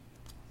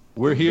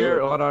We're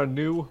here on our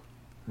new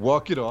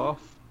Walk It Off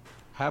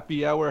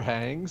happy hour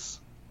hangs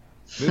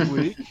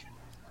midweek.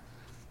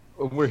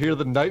 We're here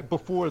the night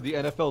before the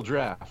NFL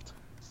draft.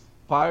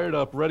 Fired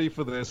up, ready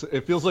for this.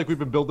 It feels like we've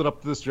been building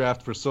up to this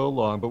draft for so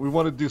long, but we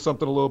want to do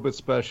something a little bit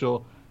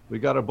special. We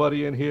got our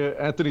buddy in here,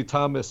 Anthony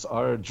Thomas,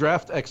 our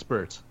draft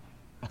expert.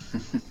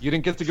 You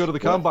didn't get to go to the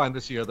combine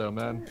this year, though,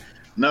 man.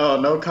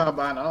 No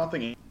combine. I don't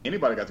think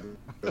anybody got to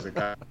go to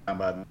the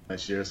combine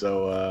this year.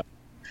 So,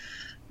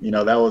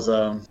 that was,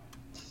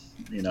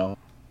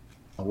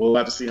 we'll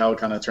have to see how it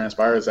kind of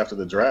transpires after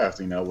the draft.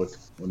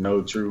 With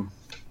no true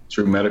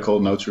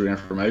medical, no true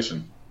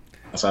information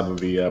outside of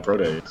the pro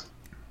days.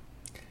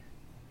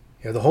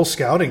 Yeah, the whole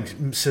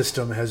scouting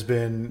system has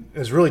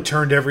really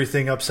turned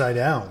everything upside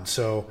down.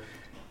 So,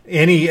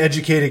 any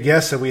educated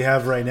guess that we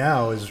have right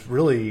now is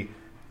really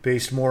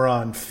based more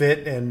on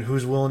fit and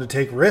who's willing to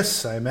take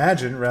risks, I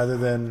imagine, rather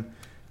than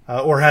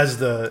or has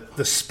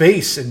the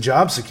space and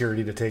job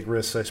security to take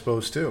risks, I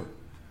suppose, too.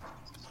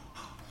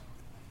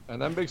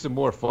 And that makes it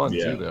more fun,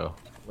 too, though,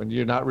 when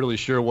you're not really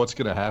sure what's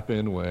going to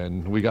happen,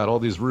 when we got all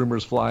these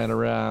rumors flying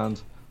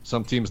around,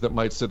 some teams that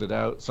might sit it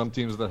out, some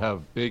teams that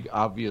have big,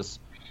 obvious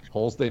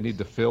holes they need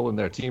to fill in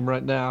their team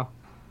right now.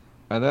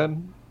 And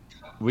then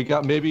we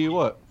got maybe,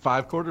 5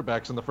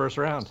 quarterbacks in the first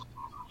round.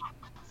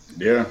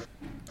 Yeah.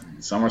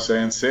 Some are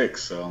saying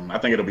 6, so I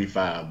think it'll be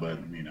 5, but,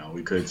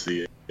 we could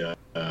see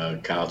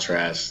Kyle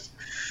Trask,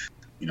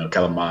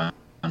 Kellen Mond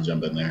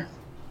jump in there.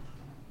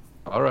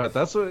 All right,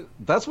 that's what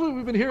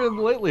we've been hearing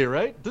lately,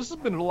 right? This has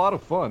been a lot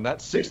of fun. That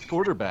 6th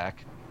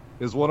quarterback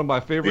is one of my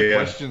favorite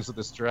questions of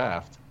this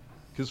draft.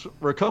 Because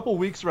for a couple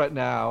weeks right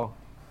now,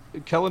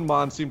 Kellen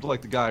Mond seemed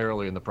like the guy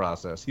early in the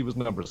process. He was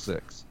number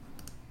 6.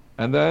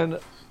 And then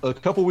a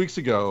couple weeks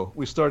ago,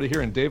 we started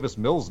hearing Davis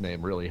Mills'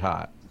 name really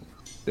hot.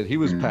 That he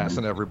was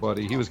passing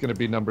everybody. He was going to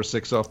be number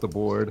 6 off the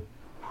board.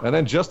 And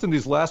then just in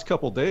these last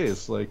couple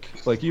days, like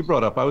you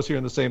brought up, I was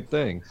hearing the same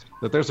thing,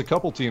 that there's a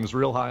couple teams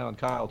real high on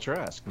Kyle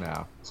Trask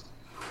now.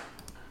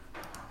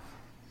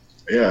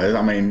 Yeah,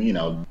 I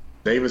mean,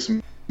 Davis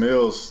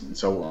Mills,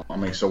 so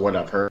what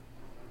I've heard,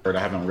 I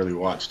haven't really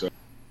watched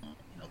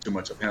too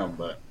much of him,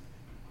 but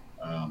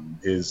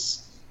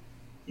his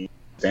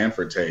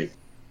Stanford tape,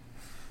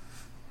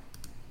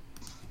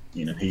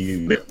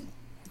 he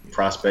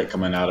prospect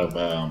coming out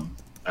of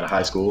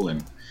high school,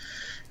 and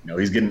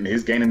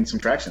he's gaining some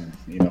traction,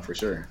 for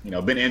sure.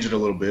 Been injured a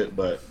little bit,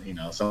 but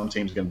some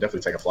teams can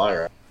definitely take a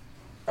flyer.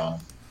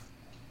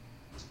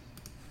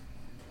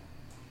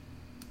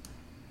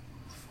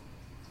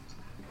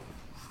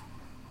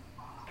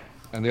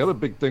 And the other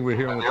big thing we're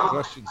hearing with the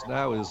questions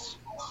now is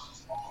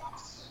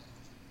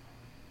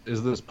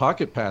this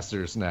pocket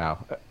passers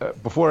now.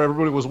 Before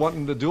everybody was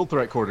wanting the dual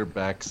threat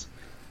quarterbacks.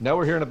 Now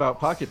we're hearing about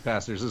pocket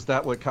passers. Is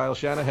that what Kyle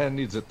Shanahan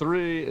needs at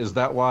 3? Is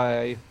that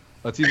why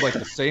a team like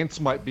the Saints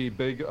might be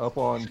big up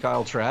on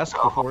Kyle Trask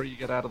before you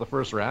get out of the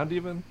first round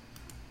even?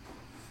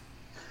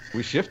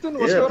 We shifting?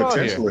 What's going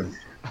potentially. on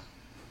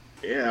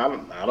here? Yeah,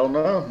 I don't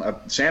know.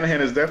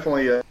 Shanahan is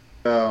definitely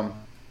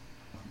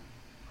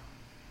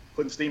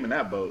putting steam in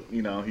that boat.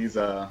 He's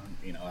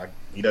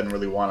he doesn't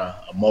really want a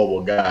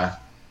mobile guy.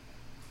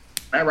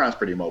 Matt Ryan's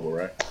pretty mobile,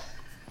 right?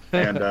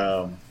 And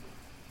so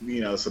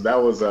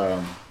that was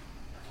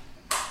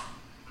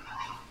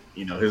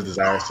his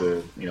desires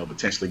to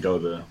potentially go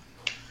the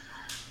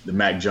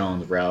Mac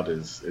Jones route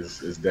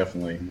is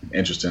definitely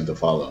interesting to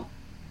follow.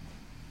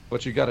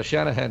 But you got a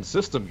Shanahan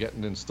system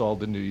getting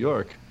installed in New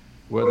York,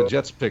 where the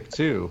Jets pick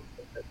 2,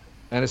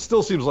 and it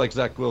still seems like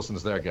Zach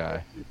Wilson's their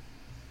guy.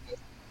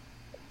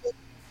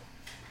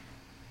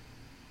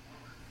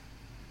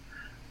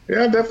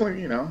 Yeah,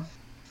 definitely.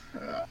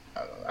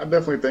 I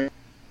definitely think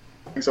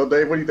so.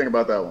 Dave, what do you think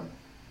about that one?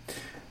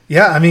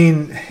 Yeah,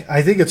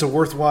 I think it's a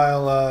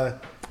worthwhile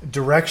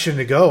direction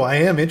to go. I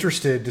am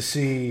interested to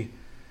see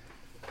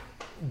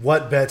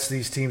what bets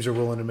these teams are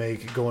willing to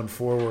make going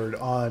forward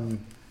on.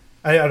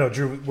 I don't know,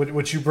 Drew,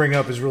 what you bring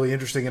up is really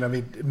interesting.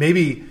 And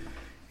maybe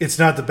it's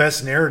not the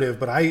best narrative,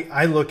 but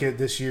I look at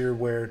this year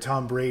where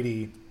Tom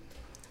Brady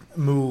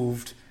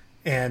moved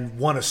and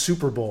won a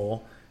Super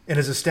Bowl and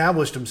has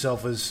established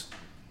himself as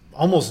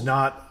almost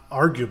not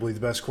arguably the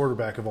best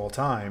quarterback of all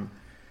time.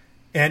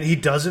 And he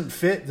doesn't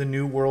fit the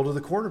new world of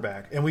the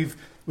quarterback. And we've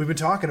been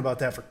talking about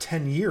that for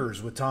 10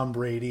 years with Tom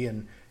Brady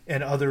and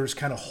others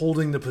kind of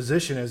holding the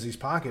position as these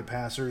pocket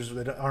passers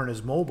that aren't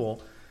as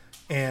mobile.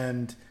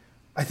 And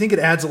I think it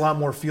adds a lot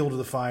more fuel to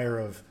the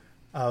fire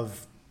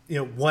of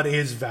what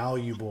is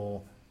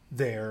valuable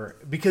there.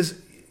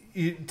 Because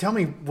tell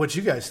me what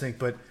you guys think,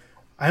 but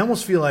I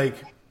almost feel like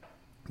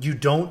you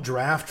don't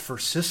draft for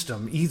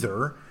system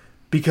either,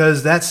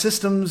 because that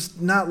system's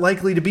not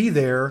likely to be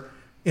there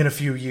in a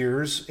few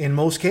years in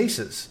most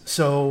cases.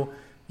 So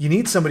you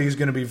need somebody who's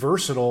going to be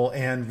versatile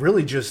and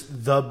really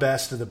just the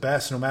best of the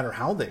best no matter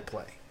how they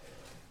play.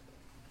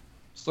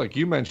 It's like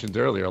you mentioned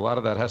earlier, a lot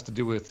of that has to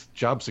do with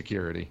job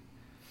security.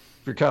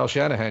 If you're Kyle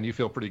Shanahan, you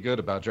feel pretty good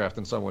about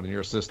drafting someone in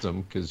your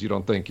system because you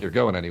don't think you're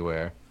going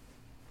anywhere.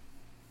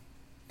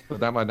 But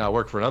that might not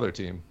work for another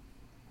team.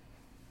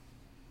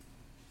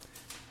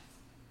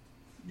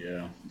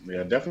 Yeah,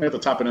 yeah, definitely at the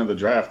top end of the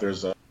draft.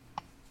 There's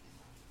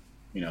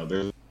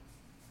there's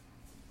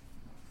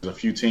a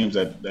few teams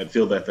that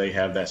feel that they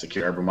have that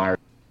security. Urban Meyer,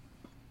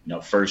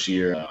 first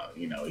year,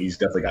 he's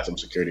definitely got some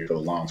security for the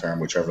long term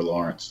with Trevor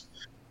Lawrence.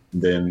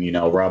 Then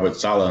Robert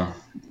Saleh,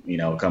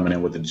 coming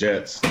in with the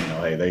Jets.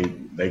 Hey,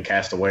 they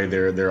cast away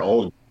their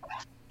old,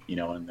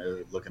 and they're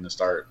looking to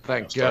start.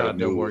 Thank God,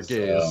 no more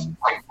gays.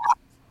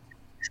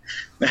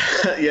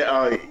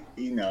 Yeah,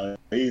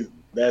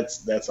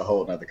 that's a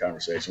whole nother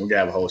conversation. We gotta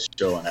have a whole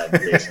show on that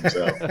case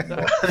himself.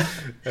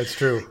 That's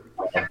true.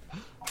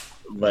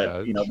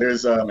 But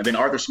there's and then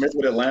Arthur Smith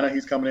with Atlanta.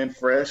 He's coming in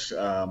fresh.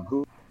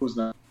 Who's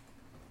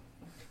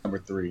number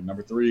three?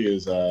 Number three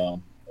is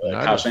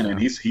Kyle Shanahan.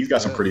 He's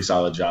got some pretty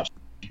solid jobs.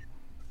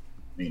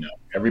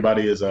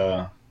 Everybody is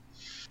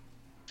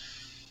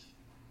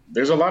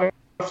there's a lot of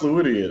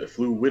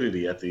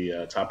fluidity at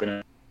the top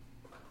end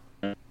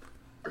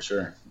for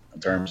sure in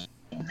terms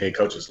of head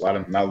coaches. A lot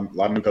of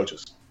new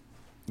coaches.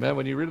 Man,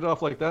 when you read it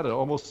off like that, it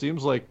almost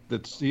seems like the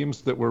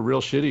teams that were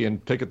real shitty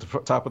and pick at the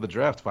top of the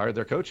draft fired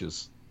their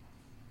coaches.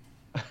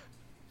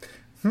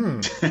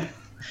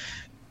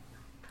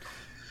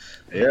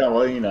 Yeah,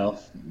 well,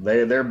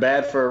 they're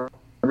bad for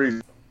a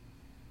reason.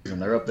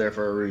 They're up there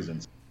for a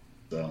reason.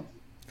 So.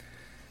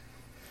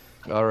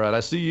 All right, I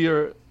see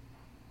you're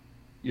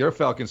a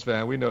Falcons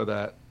fan. We know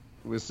that.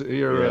 We see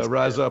your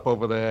rise up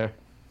over there.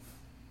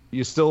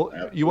 You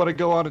want to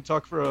go on and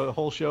talk for a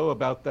whole show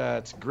about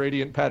that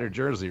gradient pattern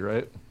jersey,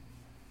 right?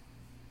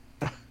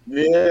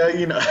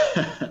 Yeah,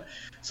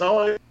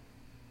 so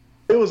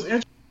it was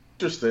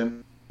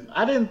interesting.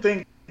 I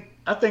think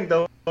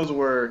those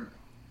were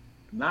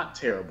not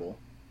terrible.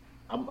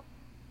 I'm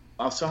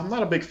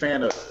not a big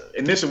fan of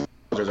initial.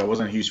 I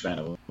wasn't a huge fan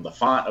of them. The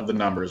font of the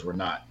numbers were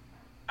not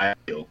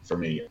ideal for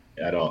me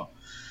at all.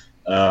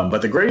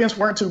 But the gradients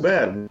weren't too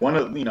bad.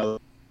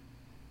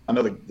 I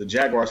know the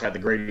Jaguars had the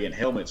gradient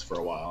helmets for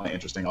a while.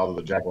 Interesting, although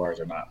the Jaguars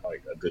are not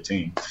like a good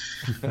team.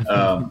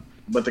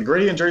 But the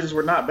gradient jerseys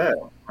were not bad.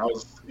 I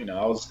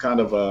was kind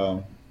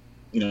of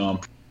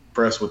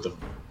impressed with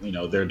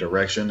their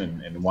direction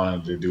and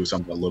wanted to do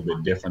something a little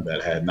bit different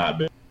that had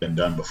not been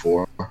done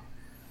before.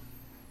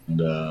 And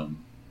the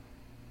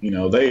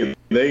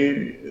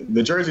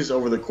jerseys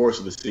over the course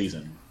of the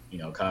season,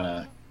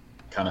 kind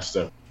of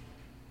stuck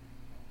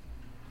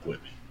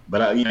with me.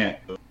 But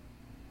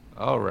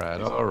all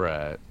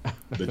right.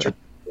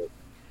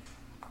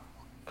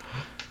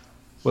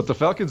 But the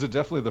Falcons are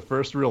definitely the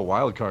first real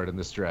wild card in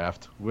this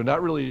draft. We're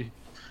not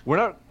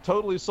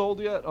totally sold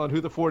yet on who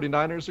the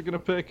 49ers are going to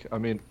pick. I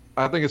mean,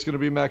 I think it's going to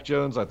be Mac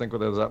Jones. I think where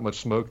there's that much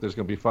smoke, there's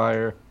going to be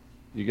fire.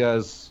 You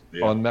guys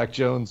on Mac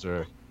Jones?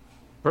 Or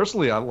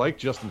personally, I like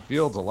Justin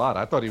Fields a lot.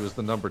 I thought he was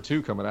the number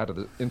 2 coming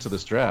into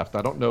this draft.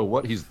 I don't know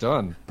what he's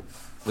done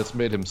that's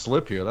made him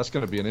slip here. That's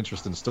going to be an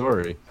interesting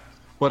story.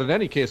 But in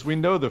any case, we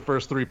know the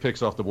first 3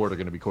 picks off the board are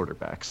going to be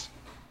quarterbacks.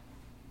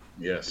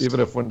 Yes. Even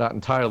if we're not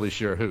entirely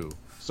sure who.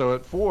 So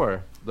at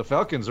 4, the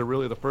Falcons are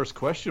really the first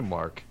question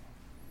mark.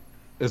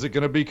 Is it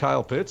going to be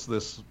Kyle Pitts,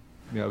 this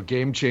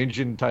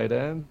game-changing tight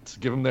end?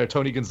 Give him their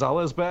Tony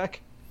Gonzalez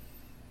back?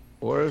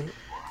 Or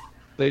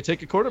they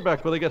take a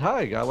quarterback where they get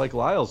high, a guy like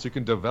Lyles who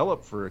can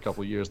develop for a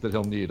couple years that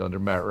he'll need under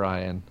Matt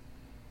Ryan.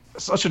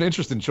 Such an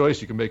interesting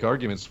choice. You can make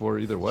arguments for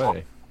either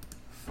way.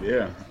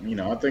 Yeah,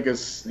 I think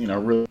it's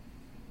really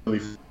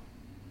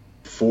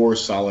 4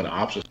 solid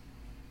options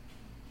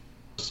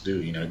to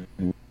do.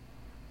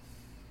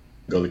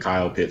 Go the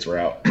Kyle Pitts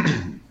route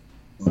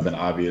with an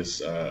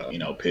obvious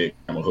pick.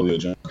 Julio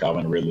Jones,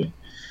 Calvin Ridley.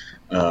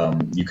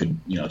 You could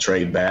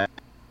trade back,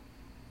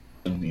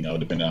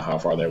 depending on how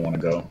far they want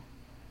to go.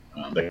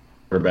 They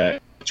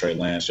quarterback, Trey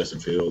Lance, Justin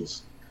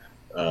Fields.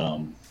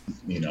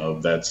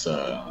 That's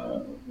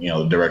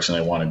the direction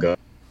they want to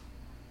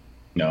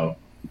go.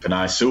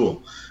 Penei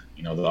Sewell,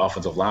 the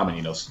offensive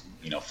lineman,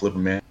 flip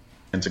him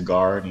into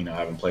guard,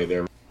 have him play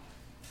there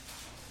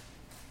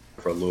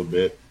for a little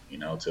bit,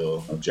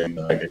 till Jay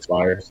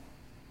expires.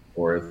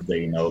 Or if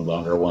they no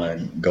longer want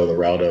to go the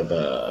route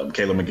of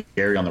Caleb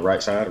McGarry on the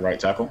right side, right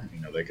tackle,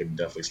 they could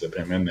definitely slip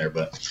him in there.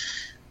 But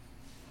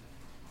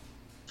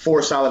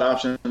 4 solid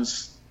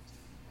options.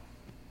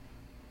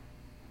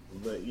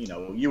 But,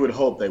 you would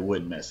hope they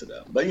wouldn't mess it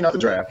up. But, the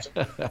draft,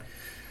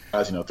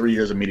 3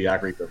 years of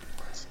mediocrity.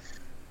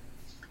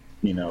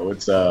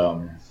 It's,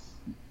 I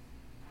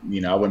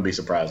wouldn't be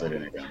surprised at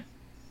anything.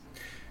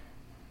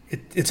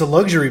 It's a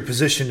luxury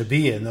position to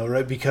be in, though,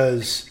 right?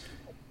 Because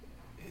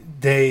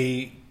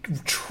they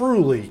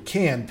truly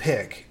can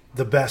pick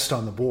the best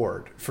on the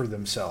board for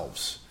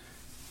themselves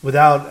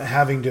without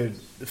having to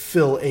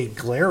fill a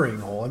glaring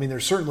hole. I mean,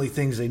 there's certainly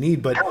things they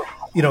need, but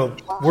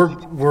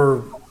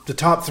we're the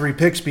top 3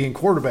 picks being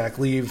quarterback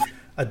leave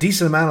a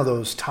decent amount of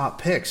those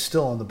top picks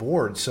still on the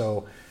board.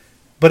 So,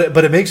 but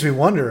it makes me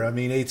wonder. I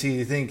mean, AT,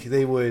 you think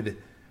they would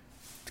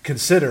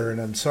consider,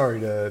 and I'm sorry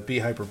to be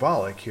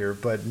hyperbolic here,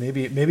 but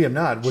maybe I'm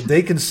not. Would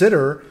they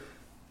consider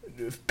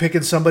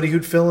picking somebody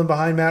who'd fill in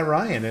behind Matt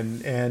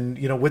Ryan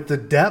and with the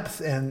depth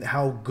and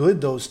how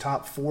good those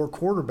top 4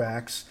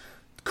 quarterbacks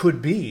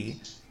could be,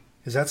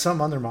 Is that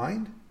something on their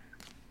mind?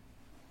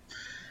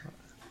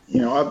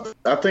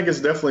 I think it's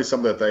definitely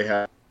something that they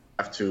have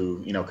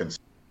to,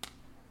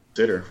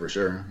 consider for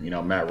sure.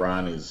 Matt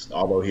Ryan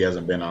although he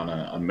hasn't been on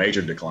a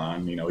major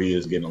decline, he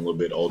is getting a little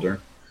bit older.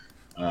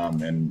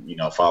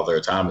 And Father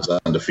of Time is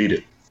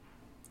undefeated.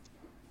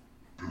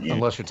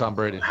 Unless you're Tom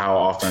Brady. How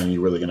often are you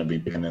really going to be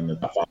picking in the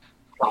top 5?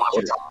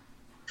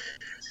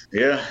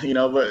 Yeah,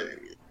 but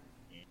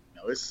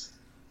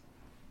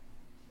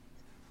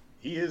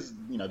he is,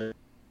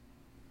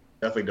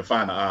 definitely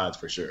defying the odds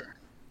for sure.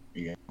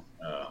 The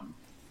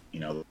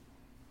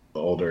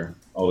older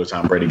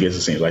Tom Brady gets,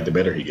 it seems like the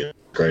better he gets.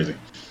 Crazy.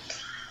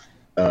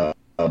 But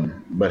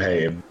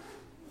hey,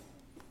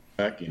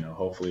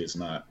 hopefully it's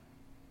not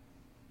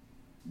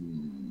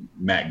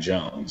Mac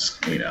Jones.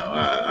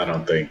 I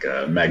don't think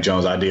Mac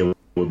Jones' idea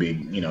would be,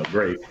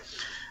 great.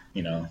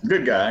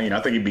 Good guy.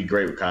 I think he'd be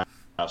great with Kyle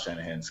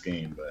Shanahan's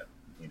scheme, but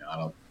I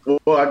don't.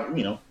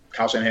 Well,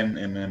 Kyle Shanahan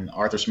and then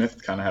Arthur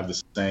Smith kind of have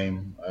the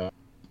same,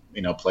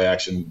 play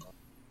action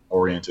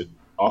oriented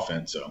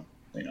offense. So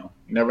you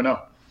never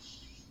know.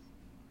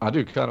 I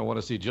do kind of want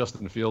to see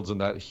Justin Fields in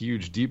that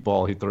huge deep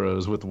ball he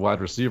throws with wide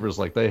receivers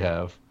like they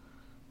have,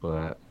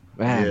 but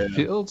man,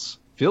 yeah.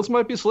 Fields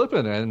might be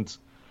slipping, and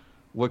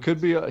what could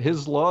be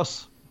his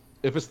loss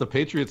if it's the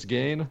Patriots'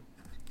 gain.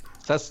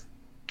 I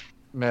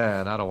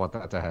don't want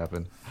that to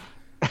happen.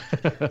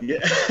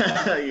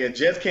 Yeah,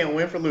 Jets can't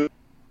win for losing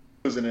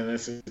in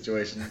this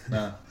situation.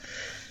 No.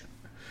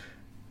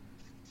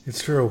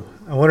 It's true.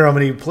 I wonder how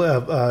many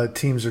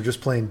teams are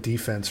just playing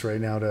defense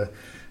right now to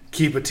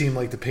keep a team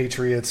like the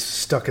Patriots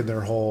stuck in their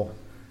hole.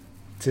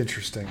 It's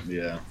interesting.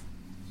 Yeah.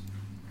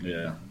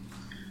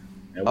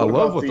 And I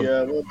love what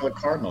about the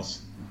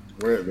Cardinals?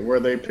 Where are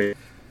they picking?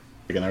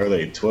 Are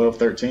they 12,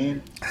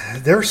 13?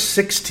 They're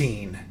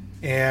 16.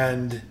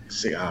 And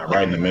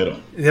right in the middle.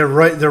 They're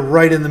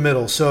right in the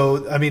middle.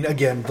 So, I mean,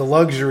 again, the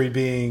luxury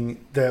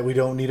being that we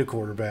don't need a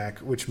quarterback,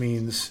 which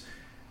is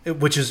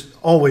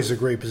always a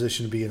great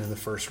position to be in the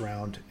first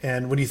round.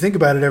 And when you think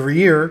about it every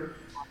year,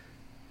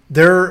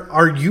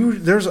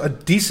 there's a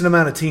decent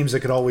amount of teams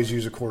that could always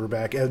use a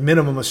quarterback, at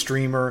minimum a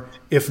streamer,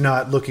 if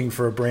not looking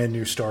for a brand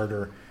new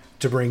starter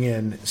to bring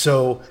in.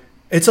 So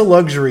it's a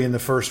luxury in the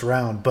first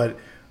round. But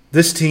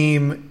this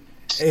team,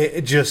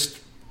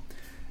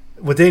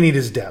 what they need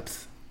is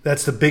depth.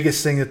 That's the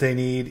biggest thing that they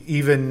need.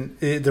 Even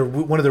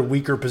one of their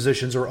weaker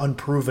positions, or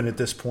unproven at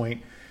this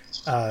point,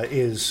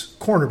 is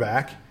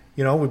cornerback.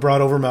 We brought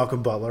over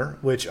Malcolm Butler,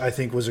 which I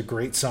think was a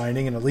great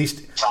signing, and at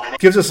least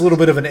gives us a little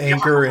bit of an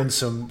anchor and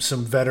some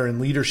veteran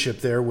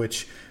leadership there,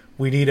 which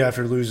we need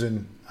after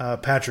losing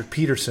Patrick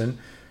Peterson.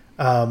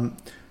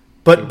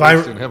 But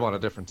by him on a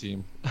different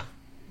team.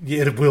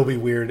 Yeah, it will be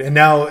weird. And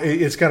now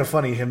it's kind of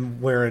funny,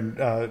 him wearing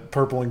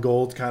purple and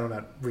gold, kind of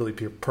not really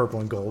purple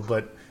and gold,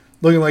 but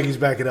looking like he's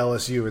back at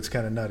LSU. It's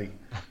kind of nutty.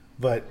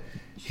 But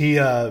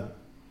it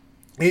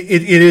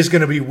is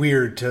going to be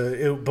weird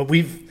but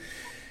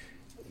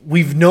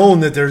we've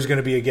known that there's going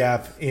to be a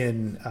gap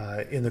in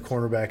the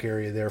cornerback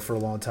area there for a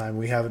long time.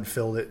 We haven't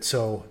filled it.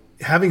 So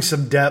having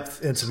some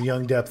depth and some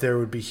young depth there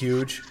would be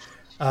huge.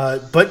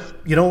 But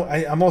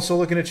I'm also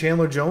looking at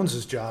Chandler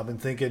Jones's job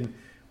and thinking,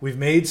 we've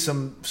made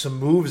some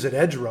moves at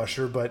edge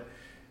rusher, but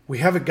we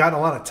haven't gotten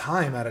a lot of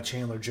time out of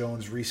Chandler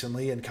Jones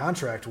recently. And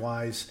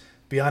contract-wise,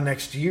 beyond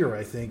next year,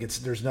 I think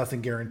there's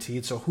nothing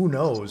guaranteed. So who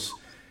knows?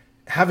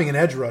 Having an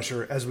edge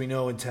rusher, as we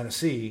know in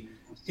Tennessee,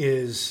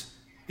 is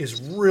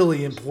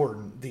really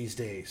important these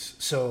days.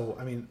 So,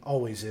 I mean,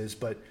 always is,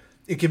 but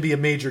it can be a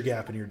major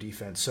gap in your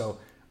defense. So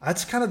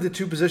that's kind of the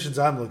two positions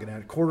I'm looking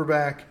at: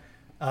 quarterback,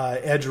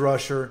 edge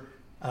rusher.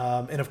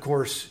 And of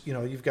course,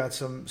 you've got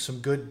some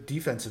good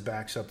defensive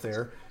backs up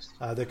there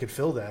that could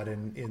fill that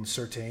in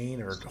Surtain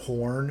or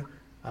Horn,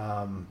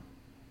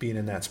 being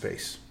in that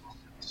space.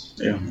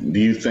 Yeah. Do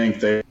you think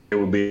they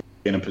will be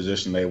in a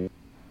position they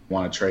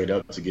want to trade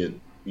up to get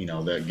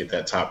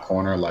that top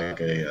corner, like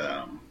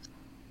a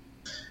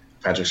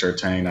Patrick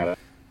Surtain out of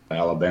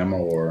Alabama,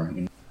 or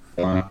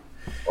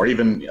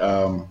even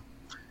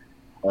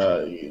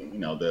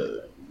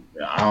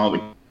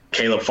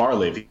Caleb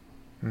Farley, if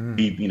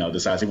he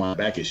decides he wants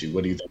a back issue?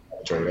 What do you think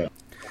about trade up?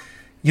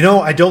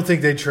 I don't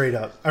think they'd trade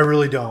up. I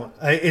really don't.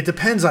 It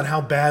depends on how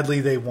badly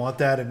they want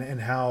that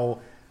and how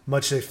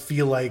much they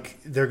feel like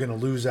they're going to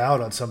lose out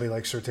on somebody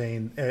like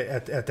Surtain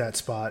at that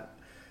spot.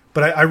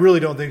 But I really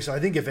don't think so. I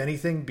think if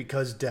anything,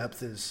 because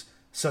depth is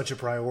such a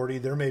priority,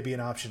 there may be an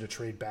option to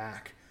trade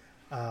back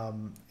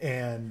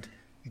and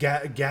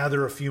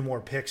gather a few more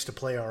picks to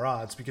play our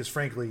odds. Because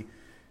frankly,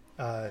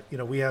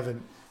 we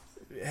haven't.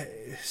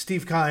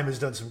 Steve Keim has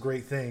done some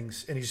great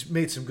things, and he's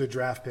made some good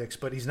draft picks,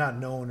 but he's not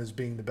known as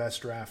being the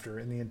best drafter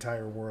in the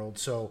entire world.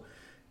 So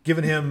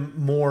giving him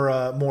more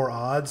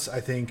odds,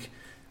 I think,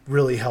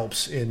 really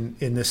helps in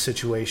this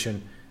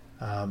situation.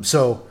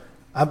 So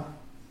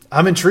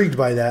I'm intrigued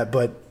by that,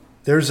 but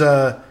there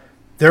are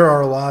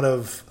a lot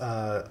of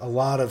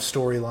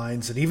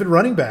storylines, and even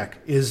running back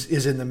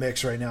is in the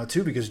mix right now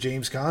too, because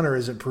James Conner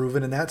isn't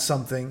proven, and that's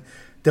something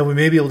that we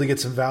may be able to get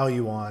some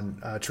value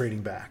on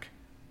trading back.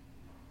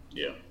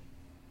 Yeah.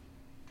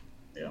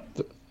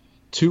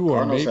 2 or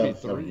Cardinals maybe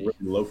have 3 really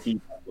low key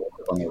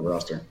on their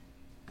roster.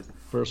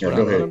 first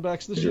round running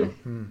backs this year.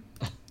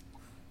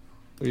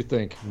 What do you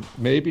think?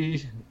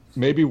 Maybe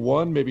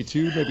 1, maybe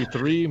 2, maybe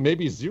 3,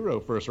 maybe 0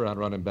 first round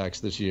running backs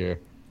this year.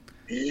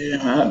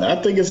 Yeah,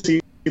 I think it's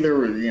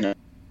either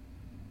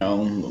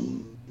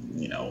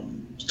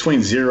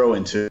between 0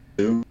 and 2.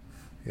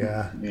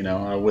 Yeah.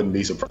 I wouldn't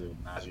be surprised if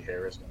Najee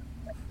Harris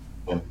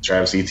and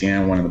Travis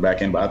Etienne one in the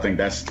back end, but I think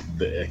that's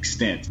the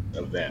extent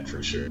of that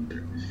for sure.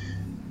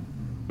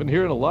 Been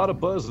hearing a lot of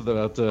buzz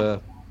about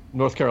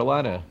North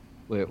Carolina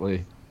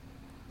lately.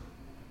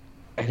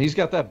 And he's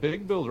got that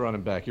big build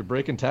running back. You're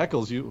breaking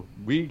tackles.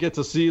 We get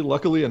to see,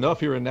 luckily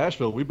enough, here in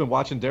Nashville, we've been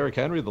watching Derrick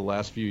Henry the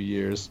last few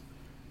years.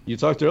 You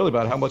talked earlier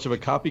about how much of a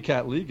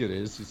copycat league it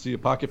is. You see a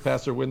pocket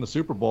passer win the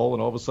Super Bowl,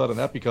 and all of a sudden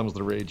that becomes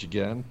the rage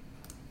again.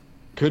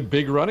 Could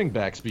big running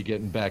backs be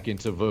getting back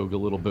into vogue a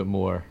little bit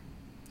more?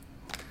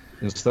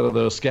 Instead of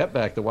the scat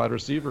back, the wide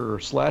receiver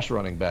 /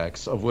 running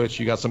backs, of which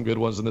you got some good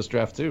ones in this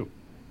draft too.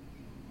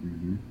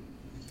 Mm-hmm.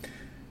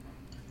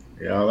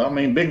 Yeah, I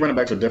mean, big running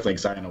backs are definitely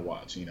exciting to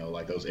watch.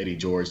 Like those Eddie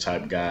George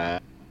type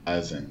guys,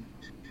 and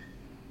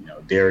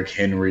Derrick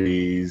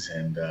Henrys,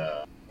 and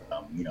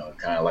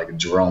kind of like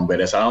Jerome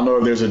Bettis. I don't know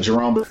if there's a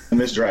Jerome in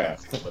this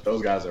draft, but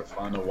those guys are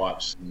fun to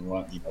watch and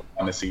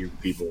fun to see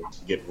people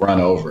get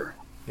run over.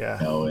 Yeah,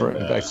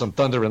 bringing back some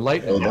thunder and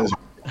lightning. Those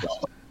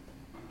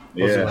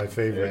are my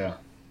favorite. Yeah.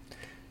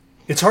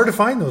 It's hard to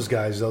find those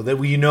guys though that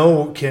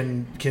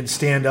can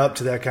stand up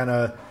to that kind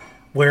of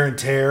wear and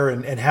tear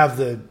and have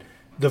the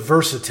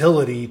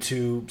versatility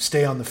to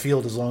stay on the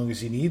field as long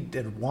as you need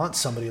and want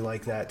somebody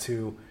like that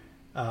to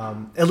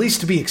at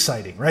least to be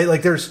exciting, right?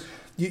 Like there's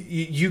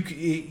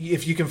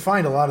if you can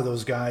find a lot of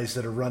those guys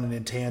that are running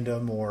in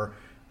tandem or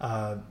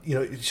so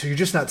you're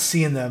just not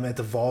seeing them at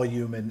the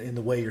volume and in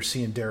the way you're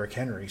seeing Derrick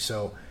Henry.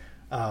 So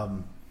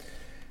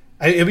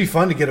it'd be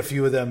fun to get a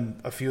few of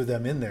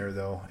them in there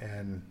though,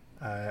 and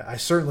I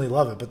certainly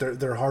love it, but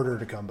they're harder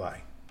to come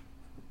by.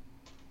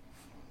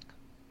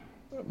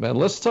 Man,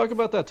 let's talk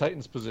about that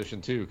Titans position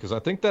too, because I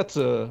think that's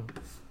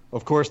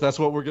of course, that's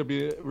what we're going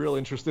to be real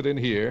interested in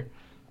here.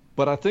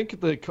 But I think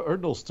the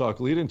Cardinals talk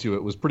leading to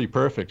it was pretty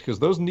perfect because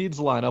those needs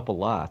line up a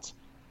lot.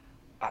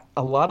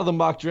 A lot of the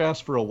mock drafts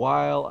for a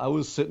while, I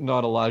was sitting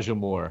on Elijah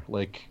Moore,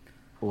 like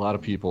a lot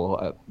of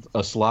people,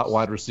 a slot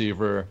wide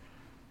receiver.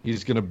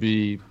 He's going to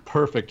be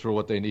perfect for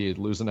what they need,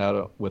 losing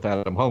out with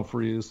Adam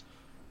Humphries.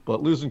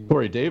 But losing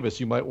Corey Davis,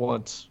 you might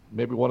want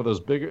maybe one of those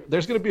bigger.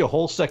 There's going to be a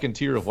whole second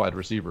tier of wide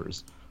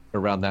receivers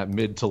around that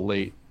mid to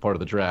late part of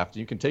the draft.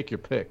 You can take your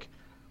pick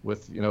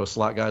with,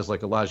 slot guys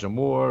like Elijah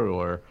Moore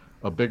or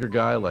a bigger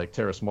guy like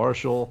Terrace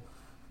Marshall,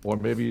 or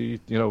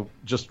maybe,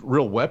 just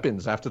real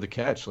weapons after the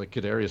catch like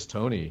Kadarius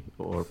Toney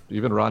or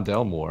even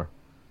Rondell Moore.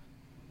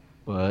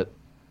 But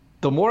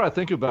the more I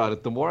think about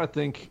it, the more I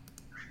think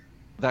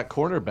that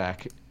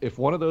cornerback, if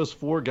one of those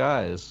 4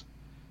 guys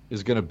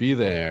is going to be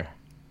there,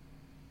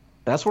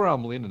 that's where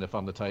I'm leaning if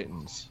I'm the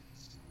Titans.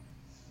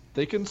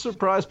 They can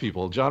surprise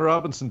people. John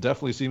Robinson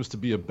definitely seems to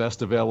be a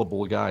best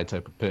available guy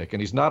type of pick,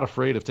 and he's not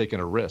afraid of taking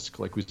a risk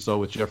like we saw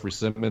with Jeffrey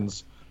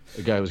Simmons,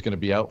 a guy who was going to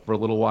be out for a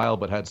little while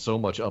but had so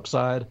much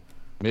upside.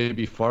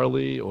 Maybe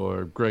Farley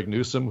or Greg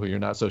Newsome, who you're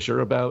not so sure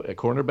about, at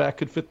cornerback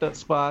could fit that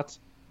spot.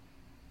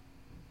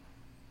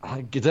 I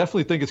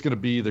definitely think it's going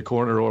to be the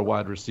corner or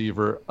wide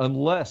receiver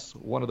unless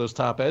one of those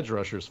top edge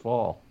rushers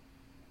fall.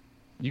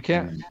 You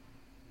can't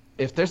 –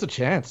 if there's a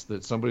chance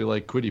that somebody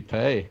like Kwity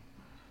Paye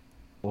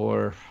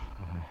or –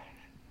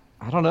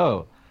 I don't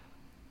know.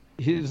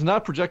 He's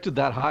not projected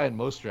that high in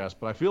most drafts,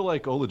 but I feel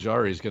like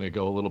Olajari is going to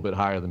go a little bit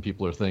higher than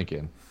people are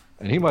thinking.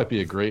 And he might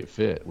be a great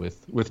fit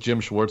with Jim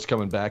Schwartz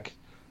coming back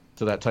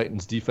to that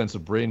Titans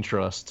defensive brain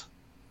trust.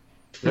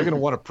 They're going to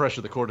want to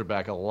pressure the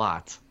quarterback a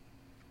lot.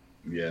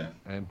 Yeah.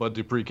 And Bud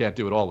Dupree can't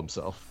do it all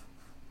himself.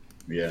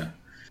 Yeah.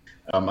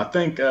 I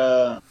think,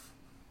 hopefully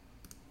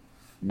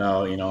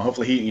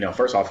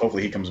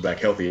hopefully he comes back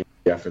healthy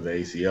after the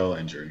ACL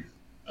injury.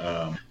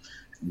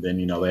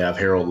 Then they have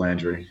Harold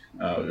Landry.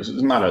 It's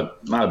not a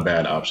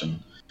bad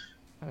option.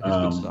 But,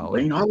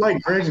 I like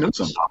Greg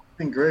Newsome. I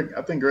think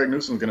Greg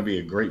Newsome's going to be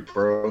a great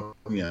pro.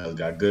 He's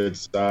got good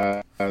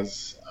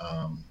size,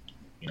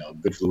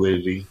 good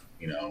fluidity.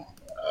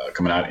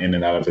 Coming out in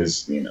and out of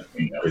his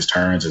his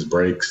turns, his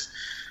breaks.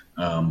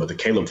 But the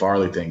Caleb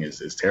Farley thing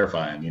is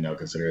terrifying.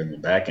 Considering the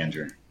back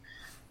injury.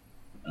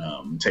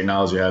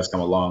 Technology has come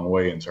a long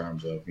way in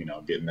terms of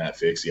getting that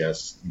fixed. He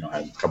has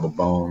had a couple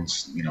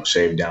bones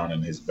shaved down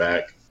in his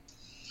back.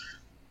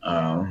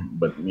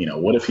 But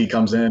what if he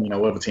comes in?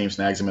 What if a team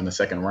snags him in the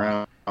second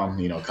round?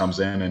 Comes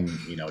in and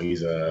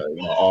he's a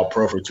all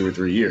pro for 2 or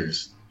 3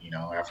 years.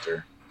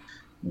 After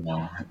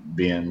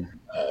being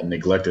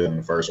neglected in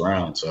the first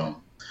round.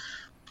 So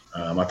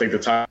I think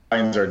the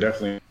Titans are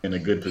definitely in a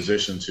good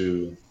position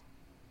to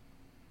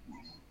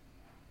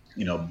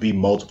be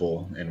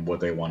multiple in what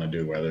they want to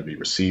do, whether it be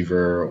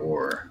receiver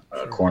or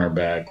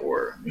cornerback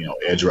or,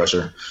 edge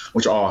rusher,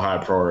 which are all high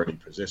priority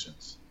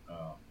positions.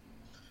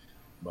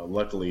 But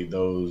luckily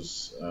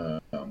those,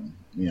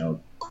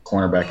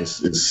 cornerback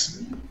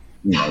is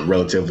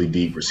relatively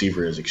deep.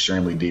 Receiver is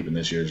extremely deep in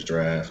this year's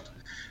draft.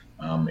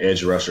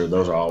 Edge rusher,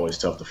 those are always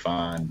tough to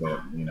find,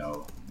 but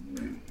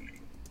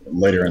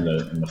later in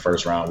the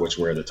first round, which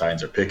where the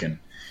Titans are picking,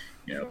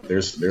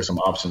 there's some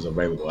options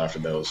available after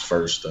those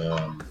first 3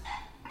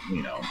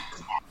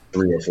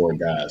 or 4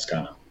 guys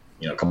kind of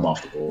come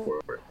off the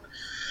board.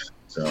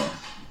 So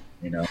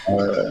I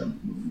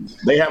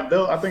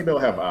think they'll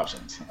have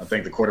options. I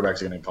think the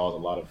quarterbacks are going to cause a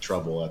lot of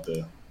trouble at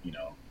the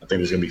I think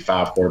there's going to be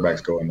 5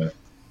 quarterbacks going to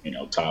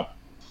top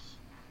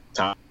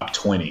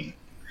 20.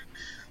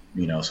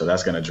 So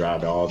that's going to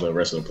drive all the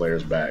rest of the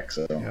players back.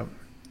 So, yep.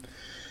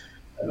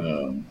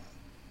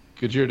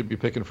 Good year to be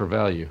picking for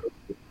value.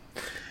 It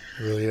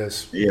really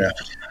is. Yeah.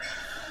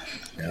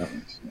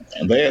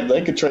 And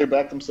they could trade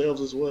back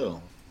themselves as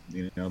well.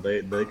 They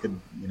could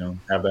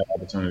have that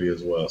opportunity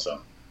as well. So.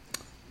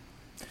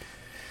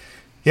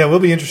 Yeah, it will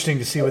be interesting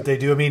to see what they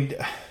do. I mean,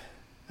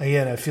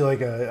 again, I feel like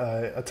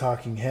a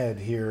talking head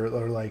here,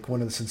 or like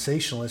one of the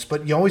sensationalists,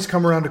 but you always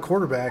come around to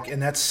quarterback,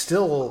 and that's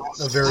still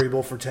a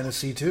variable for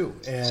Tennessee too.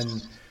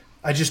 And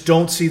I just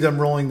don't see them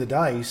rolling the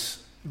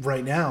dice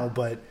right now,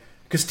 but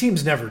because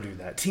teams never do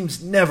that.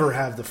 Teams never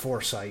have the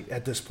foresight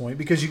at this point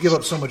because you give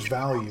up so much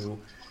value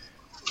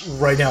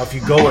right now if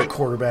you go at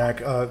quarterback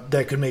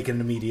that could make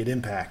an immediate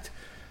impact.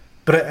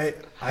 But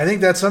I think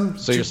that's some.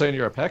 So you're saying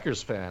you're a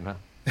Packers fan, huh?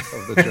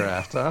 Of the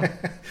draft, huh?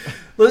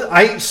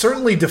 I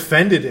certainly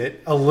defended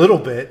it a little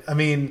bit. I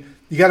mean,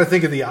 you got to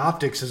think of the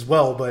optics as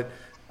well, but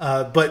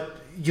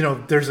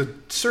there's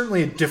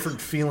certainly a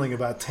different feeling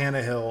about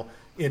Tannehill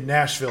in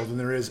Nashville than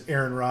there is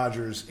Aaron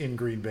Rodgers in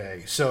Green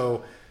Bay.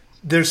 So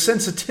their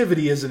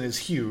sensitivity isn't as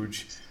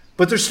huge,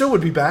 but there still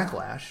would be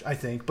backlash, I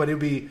think. But it'd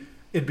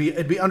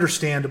be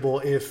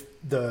understandable if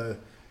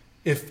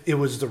it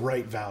was the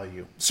right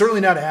value.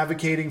 Certainly not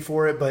advocating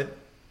for it, but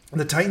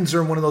the Titans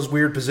are in one of those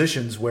weird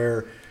positions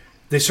where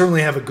they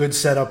certainly have a good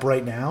setup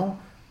right now,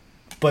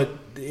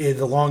 but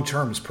the long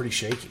term is pretty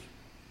shaky.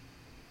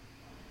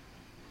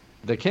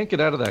 They can't get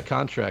out of that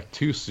contract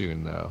too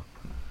soon, though.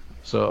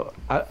 So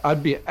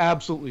I'd be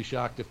absolutely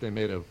shocked if they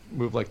made a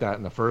move like that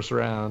in the first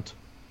round.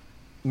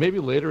 Maybe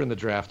later in the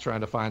draft,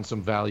 trying to find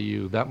some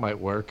value, that might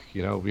work.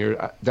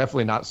 We're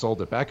definitely not sold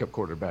at backup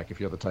quarterback if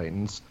you're the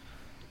Titans.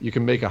 You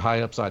can make a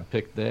high upside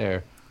pick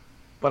there.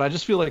 But I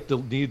just feel like the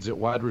needs at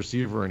wide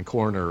receiver and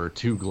corner are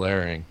too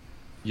glaring.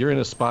 You're in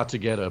a spot to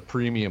get a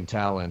premium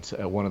talent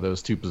at one of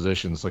those 2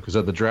 positions. Like we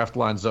said, the draft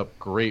lines up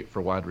great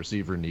for wide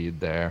receiver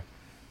need there.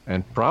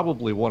 And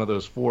probably one of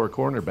those 4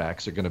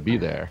 cornerbacks are going to be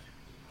there.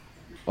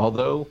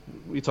 Although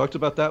we talked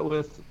about that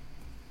with,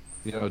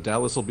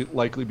 Dallas will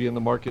likely be in the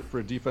market for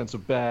a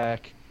defensive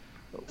back.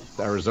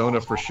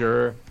 Arizona for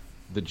sure.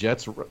 The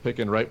Jets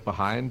picking right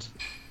behind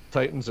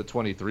Titans at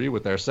 23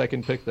 with their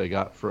second pick they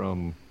got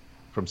from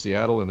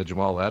Seattle in the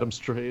Jamal Adams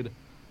trade.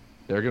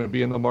 They're going to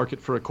be in the market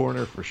for a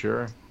corner for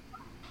sure.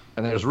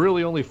 And there's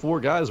really only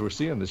 4 guys we're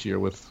seeing this year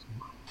with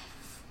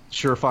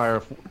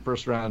surefire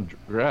first-round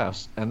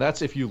drafts, and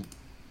that's if you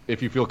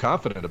feel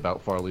confident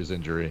about Farley's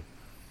injury.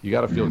 You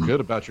got to feel good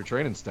about your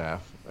training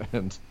staff.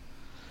 And,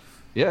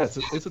 yeah,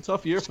 it's a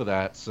tough year for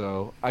that.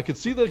 So I could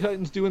see the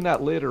Titans doing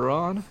that later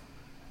on.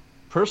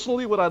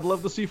 Personally, what I'd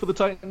love to see for the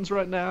Titans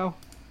right now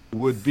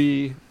would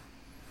be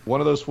one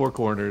of those 4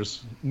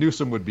 corners.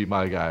 Newsome would be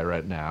my guy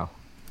right now.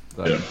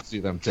 I could see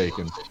them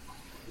taking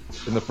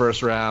in the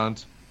first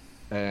round,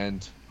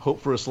 and hope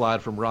for a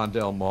slide from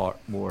Rondell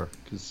Moore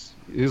because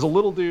he's a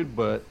little dude,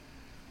 but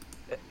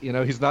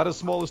he's not as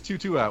small as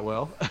Tutu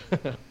Atwell,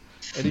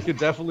 and he could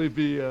definitely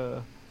be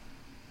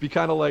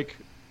kind of like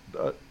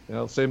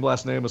same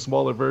last name, a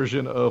smaller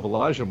version of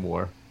Elijah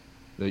Moore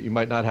that you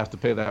might not have to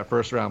pay that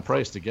first round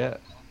price to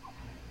get.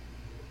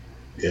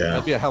 Yeah,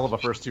 that'd be a hell of a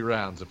first 2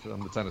 rounds if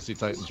I'm the Tennessee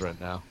Titans right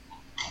now.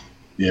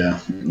 Yeah,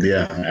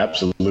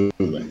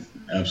 absolutely.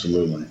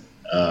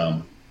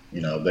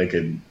 They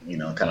could,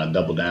 kind of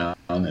double down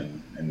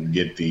and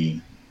get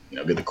the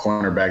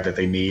cornerback that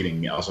they need,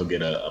 and also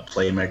get a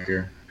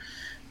playmaker.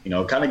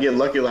 Kind of get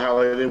lucky how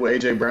they did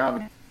with AJ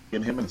Brown,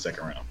 getting him in the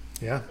second round.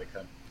 Yeah,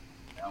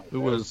 it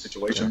was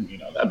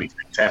situation. That'd be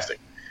fantastic.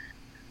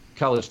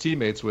 College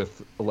teammates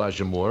with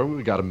Elijah Moore.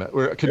 We're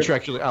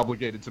contractually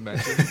obligated to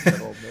mention.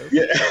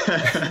 Yeah.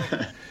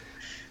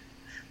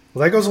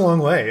 Well, that goes a long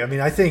way. I mean,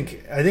 I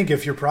think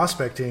if you're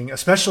prospecting,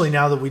 especially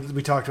now that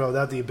we talked about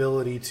without the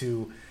ability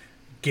to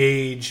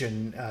gauge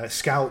and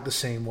scout the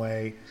same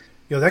way,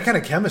 that kind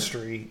of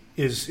chemistry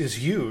is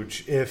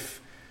huge.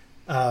 If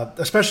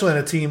especially on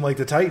a team like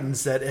the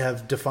Titans that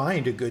have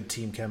defined a good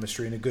team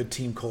chemistry and a good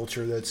team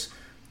culture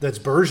that's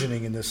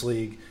burgeoning in this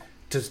league,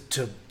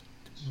 to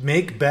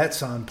make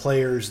bets on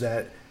players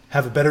that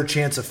have a better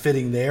chance of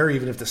fitting there,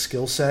 even if the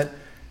skill set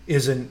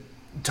isn't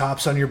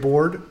tops on your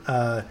board.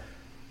 I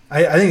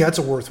think that's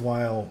a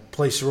worthwhile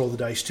place to roll the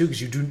dice too,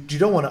 because you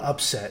don't want to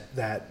upset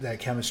that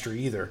chemistry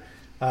either.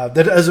 That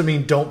doesn't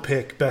mean don't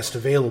pick best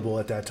available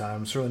at that time.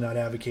 I'm certainly not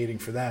advocating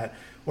for that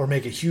or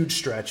make a huge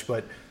stretch,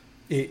 but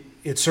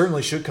it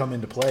certainly should come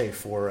into play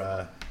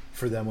for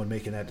them when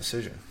making that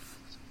decision.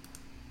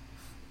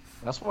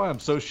 That's why I'm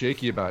so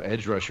shaky about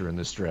edge rusher in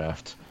this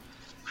draft.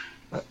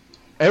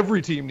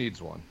 Every team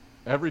needs one.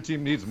 Every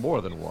team needs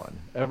more than one.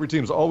 Every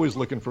team's always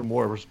looking for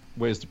more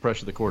ways to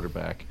pressure the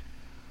quarterback.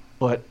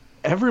 But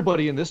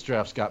everybody in this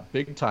draft's got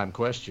big-time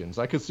questions.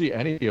 I could see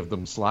any of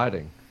them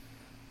sliding.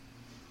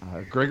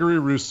 Gregory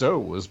Rousseau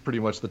was pretty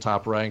much the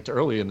top-ranked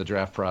early in the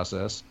draft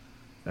process,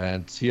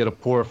 and he had a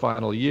poor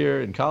final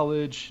year in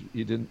college.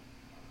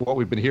 What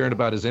we've been hearing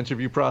about his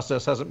interview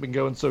process hasn't been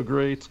going so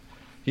great.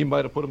 He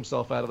might have put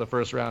himself out of the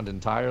first round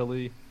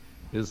entirely.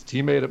 His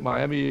teammate at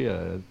Miami,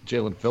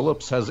 Jalen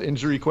Phillips, has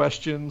injury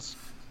questions.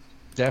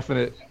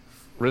 Definite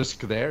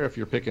risk there if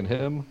you're picking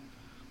him.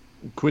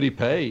 Kwity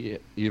Paye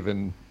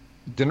even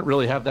didn't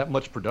really have that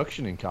much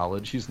production in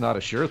college. He's not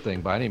a sure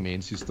thing by any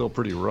means. He's still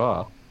pretty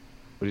raw.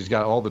 But he's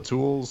got all the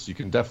tools. You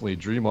can definitely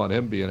dream on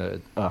him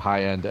being a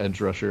high-end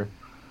edge rusher.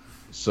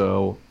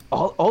 So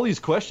all these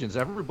questions,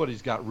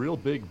 everybody's got real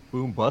big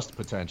boom-bust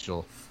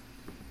potential.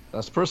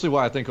 That's personally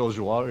why I think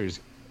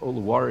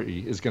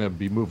Oluwari is going to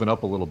be moving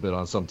up a little bit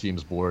on some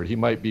teams' board. He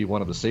might be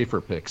one of the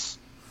safer picks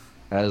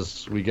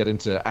as we get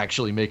into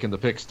actually making the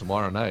picks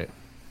tomorrow night.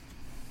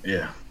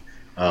 Yeah.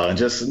 And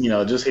just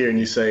hearing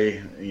you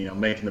say,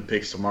 making the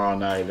picks tomorrow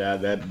night,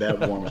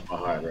 that warms my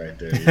heart right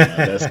there.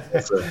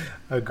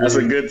 That's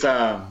a good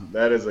time.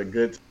 That is a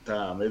good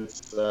time.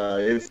 It's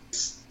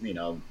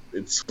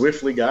it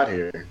swiftly got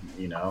here,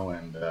 and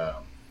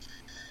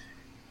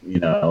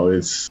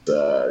it's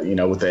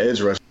with the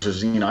edge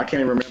rushers, I can't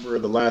even remember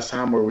the last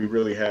time where we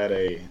really had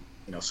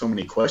so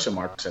many question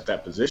marks at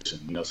that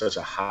position. Such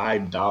a high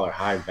dollar,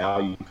 high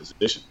value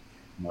position.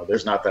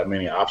 There's not that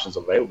many options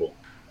available,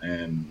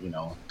 and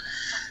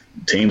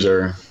teams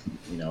are,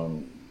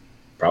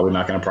 probably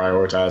not going to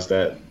prioritize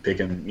that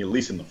picking, at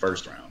least in the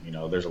first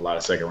round. There's a lot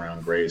of second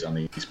round grades on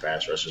these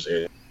pass rushers,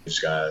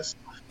 edge guys.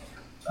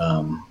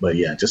 But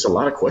yeah, just a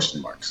lot of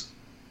question marks.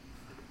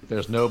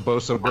 There's no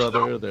Bosa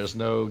brother. There's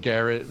no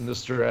Garrett in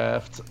this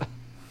draft.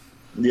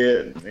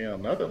 Yeah,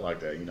 nothing like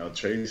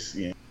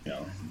that.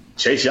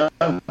 Chase Young,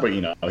 but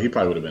he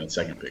probably would have been a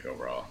second pick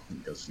overall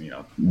because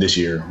this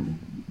year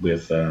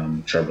with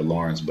Trevor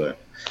Lawrence, but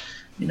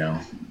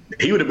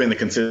he would have been the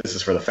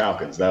consensus for the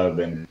Falcons. That would have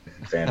been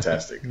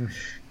fantastic.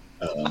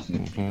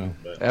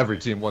 But every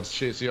team wants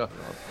Chase Young.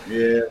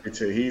 Yeah,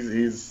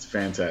 he's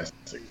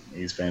fantastic.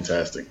 He's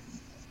fantastic.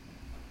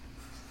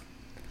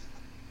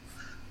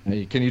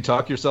 Hey, can you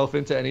talk yourself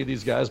into any of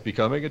these guys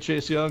becoming a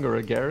Chase Young or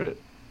a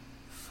Garrett?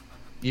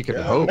 You can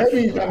hope.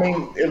 Maybe,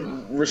 if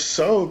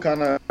Rousseau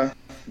kind of,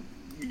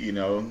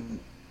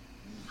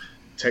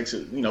 takes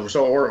it,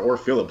 Rousseau or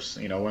Phillips,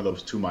 one of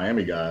those two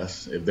Miami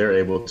guys, if they're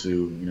able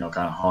to,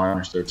 kind of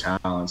harness their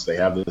talents, they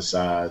have the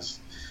size,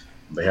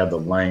 they have the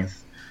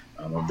length,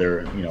 if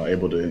they're,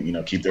 able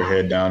to, keep their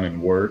head down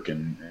and work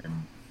and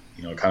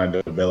kind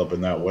of develop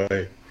in that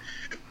way,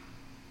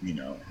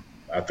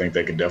 I think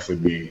they could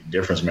definitely be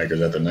difference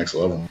makers at the next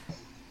level.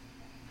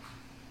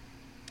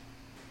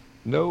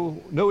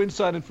 No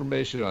inside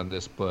information on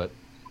this, but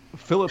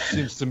Phillips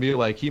seems to me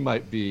like he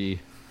could be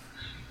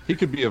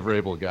a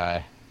Vrabel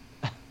guy.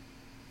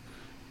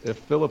 If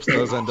Phillips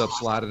does end up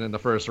sliding in the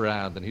first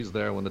round, then he's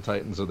there when the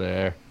Titans are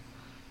there.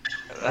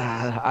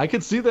 I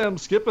could see them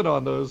skipping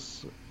on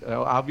those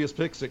obvious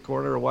picks at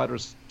corner or wide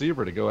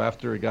receiver to go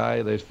after a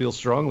guy they feel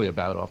strongly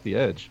about off the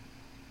edge.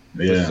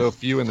 Yeah. There's so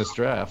few in this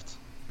draft.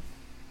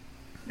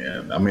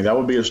 Yeah, that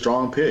would be a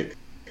strong pick.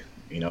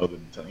 The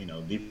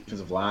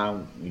defensive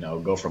line,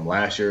 go from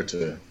last year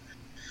to,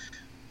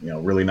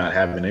 really not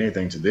having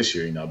anything to this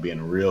year,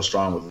 being real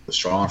strong with the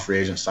strong free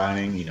agent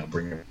signing,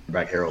 bringing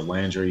back Harold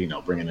Landry,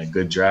 bringing a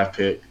good draft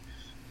pick.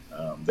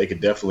 They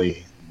could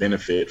definitely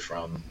benefit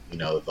from, the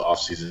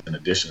offseason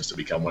additions to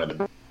become one of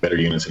the better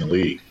units in the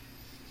league.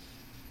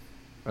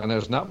 And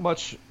there's not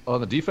much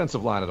on the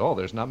defensive line at all.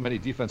 There's not many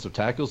defensive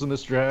tackles in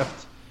this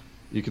draft.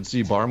 You can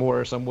see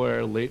Barmore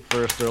somewhere late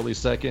first, early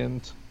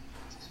second.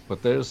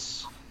 But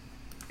there's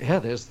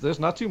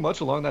not too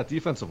much along that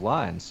defensive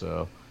line.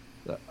 So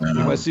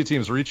you might see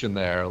teams reaching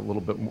there a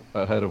little bit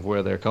ahead of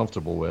where they're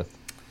comfortable with.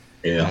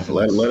 Yeah,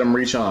 let them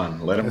reach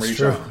on. Let them That's reach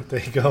true. on. There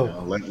you go.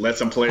 Let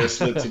some players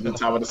slip to the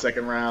top of the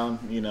second round,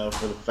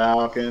 for the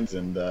Falcons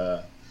and,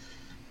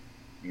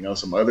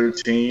 some other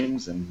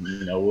teams.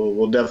 And,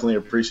 we'll definitely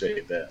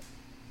appreciate that.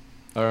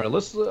 All right,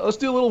 let's do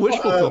a little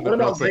wishful thinking. What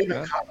about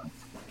Zaven Collins?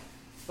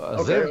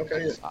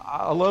 Okay.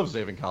 I love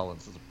Zaven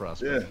Collins as a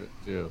prospect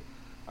too.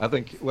 I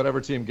think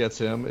whatever team gets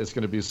him, it's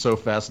going to be so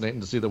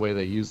fascinating to see the way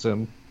they use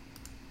him.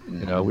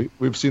 Mm-hmm.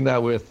 We've seen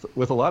that with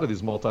a lot of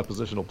these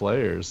multi-positional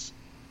players.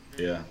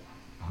 Yeah.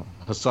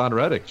 Hassan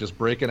Reddick just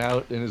breaking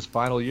out in his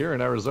final year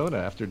in Arizona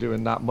after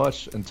doing not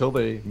much until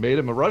they made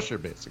him a rusher,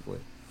 basically.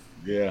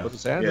 Yeah. Put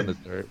his hand in the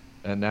dirt.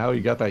 And now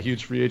he got that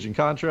huge free agent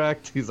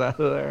contract. He's out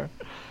of there.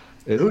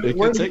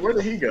 Where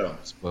did he go?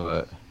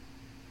 But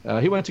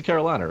he went to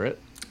Carolina, right?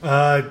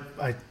 I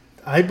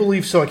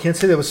believe so. I can't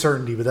say that with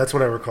certainty, but that's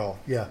what I recall.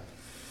 Yeah.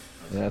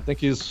 Yeah, I think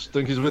he's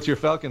with your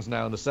Falcons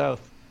now in the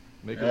South.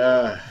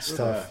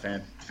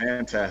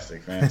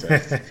 Fantastic.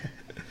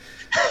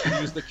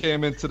 News that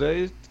came in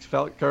today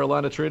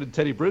Carolina traded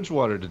Teddy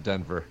Bridgewater to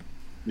Denver.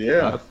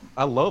 Yeah.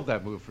 I love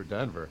that move for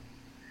Denver.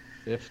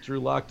 If Drew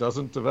Lock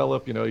doesn't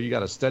develop, you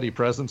got a steady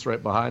presence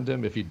right behind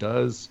him. If he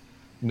does,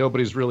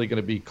 nobody's really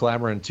going to be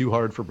clamoring too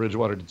hard for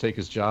Bridgewater to take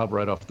his job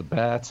right off the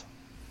bat.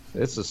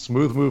 It's a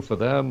smooth move for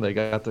them. They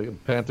got the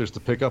Panthers to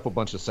pick up a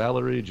bunch of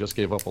salary, just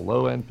gave up a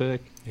low-end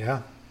pick.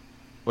 Yeah.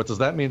 But does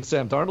that mean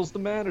Sam Darnold's the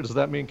man, or does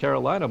that mean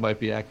Carolina might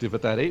be active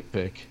at that 8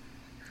 pick?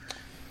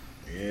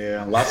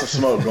 Yeah, lots of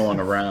smoke going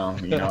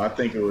around. I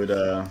think it would,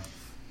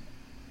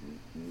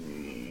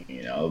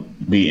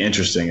 be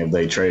interesting if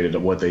they traded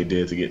what they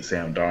did to get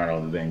Sam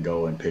Darnold and then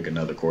go and pick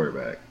another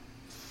quarterback.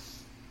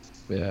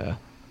 Yeah,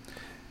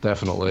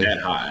 definitely.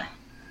 That high.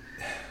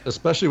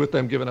 Especially with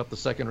them giving up the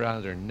second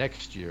rounder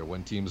next year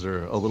when teams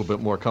are a little bit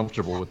more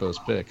comfortable with those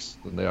picks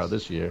than they are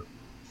this year.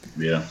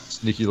 Yeah.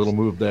 Sneaky little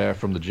move there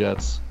from the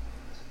Jets.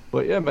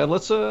 But yeah, man,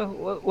 let's talk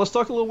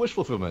a little wish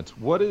fulfillment.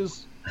 What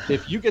is,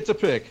 if you get to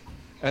pick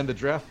and the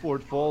draft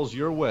board falls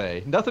your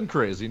way, nothing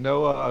crazy.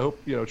 No, I hope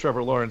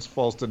Trevor Lawrence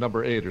falls to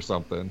number 8 or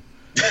something.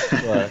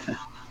 But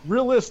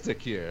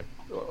realistic here.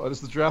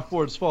 As the draft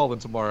board's falling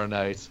tomorrow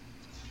night,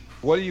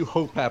 what do you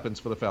hope happens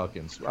for the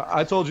Falcons?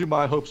 I told you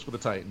my hopes for the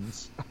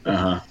Titans.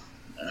 I've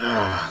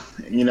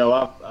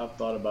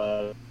thought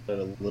about it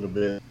a little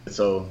bit.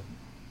 So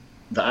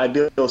the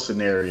ideal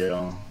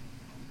scenario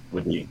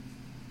would be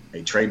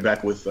they trade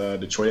back with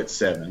Detroit at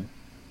 7.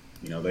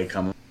 They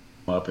come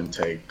up and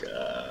take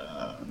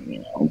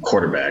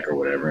quarterback or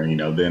whatever.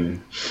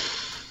 Then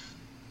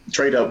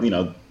trade up.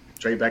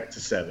 Trade back to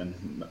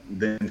 7.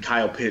 Then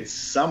Kyle Pitts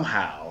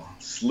somehow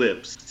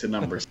slips to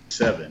number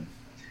 7.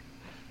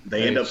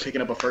 They end up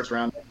picking up a first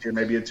round next year,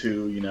 maybe a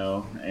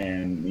 2,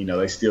 and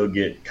they still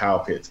get Kyle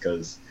Pitts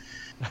because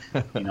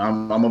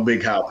I'm a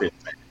big Kyle Pitts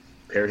fan.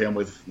 Pair him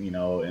with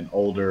an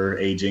older,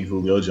 aging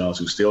Julio Jones,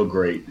 who's still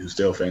great, who's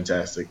still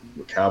fantastic,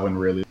 with Calvin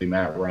Ridley,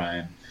 Matt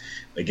Ryan.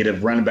 They get a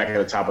running back at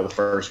the top of the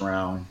first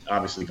round.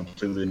 Obviously,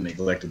 completely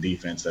neglect the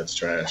defense. That's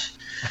trash.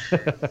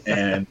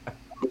 And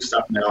who's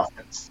stopping that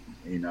offense?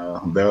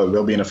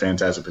 They'll be in a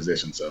fantastic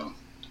position. So,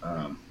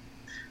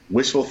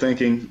 wishful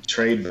thinking,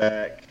 trade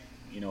back,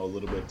 a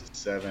little bit to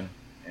 7,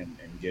 and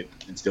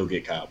still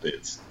get Kyle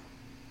Pitts.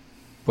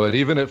 But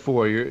even at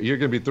 4, you're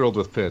going to be thrilled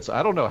with Pitts.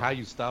 I don't know how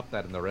you stop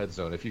that in the red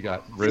zone if you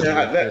got Ridley.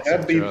 Yeah,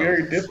 that'd be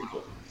very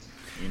difficult.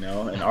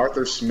 And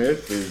Arthur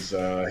Smith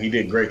he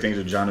did great things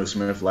with Jonnu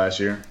Smith last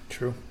year.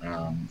 True.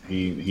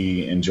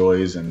 He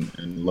enjoys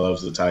and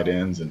loves the tight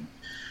ends, and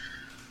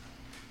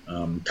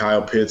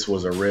Kyle Pitts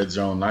was a red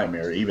zone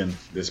nightmare even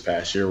this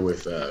past year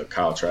with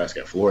Kyle Trask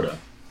at Florida,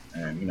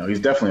 and he's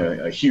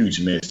definitely a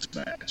huge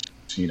mismatch.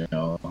 You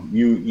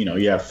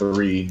have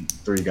three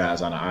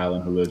guys on the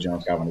island: Julio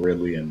Jones, Calvin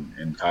Ridley,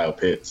 and Kyle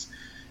Pitts.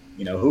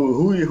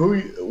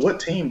 What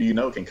team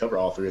do can cover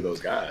all 3 of those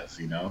guys?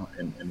 In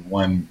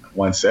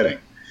one setting.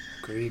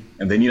 Agreed.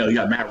 And then you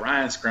got Matt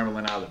Ryan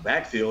scrambling out of the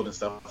backfield and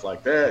stuff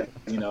like that.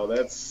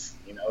 That's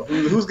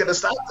who's going to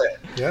stop that?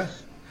 Yeah.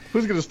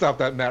 Who's going to stop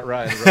that Matt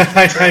Ryan?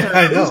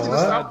 I know. Who's going to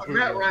stop the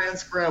Matt Ryan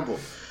scramble?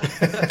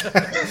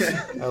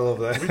 I love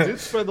that. We did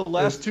spend the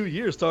last 2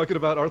 years talking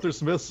about Arthur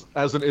Smith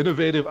as an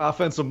innovative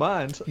offensive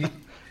mind.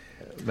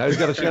 Now he's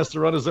got a chance to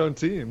run his own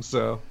team.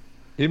 So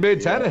he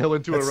made Tannehill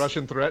into a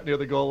Russian threat near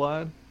the goal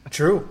line.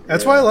 True.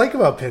 That's what I like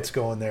about Pitts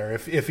going there.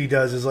 If he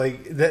does, is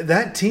like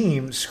that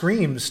team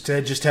screams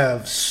to just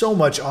have so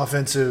much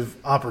offensive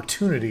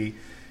opportunity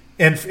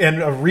and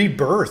a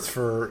rebirth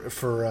for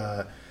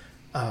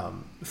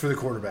the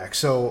quarterback.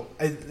 So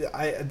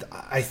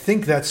I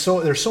think there's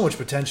so much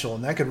potential,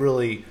 and that could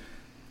really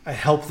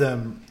help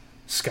them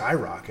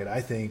skyrocket.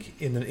 I think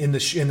in the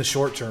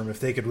short term, if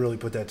they could really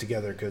put that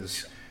together,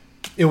 because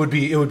it would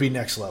be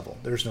next level.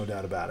 There's no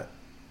doubt about it.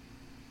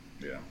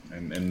 Yeah,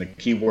 and the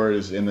key word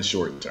is in the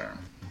short term,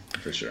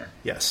 for sure.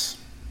 Yes.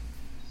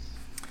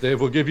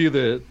 Dave, we'll give you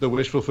the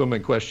wish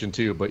fulfillment question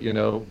too, but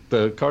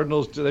the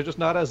Cardinals, they're just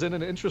not as in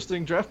an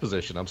interesting draft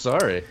position. I'm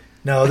sorry.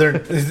 No,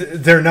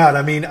 they're not.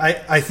 I mean,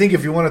 I think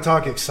if you want to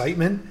talk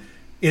excitement,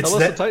 it's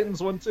the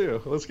Titans one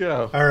too. Let's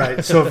go. All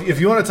right. So if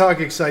you want to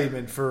talk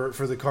excitement for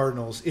the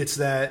Cardinals, it's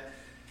that.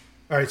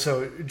 All right.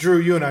 So Drew,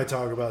 you and I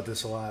talk about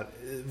this a lot.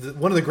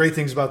 One of the great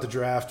things about the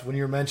draft, when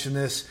you mentioned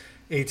this,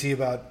 AT,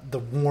 about the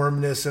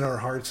warmness in our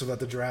hearts about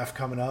the draft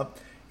coming up,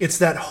 it's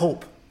that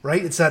hope,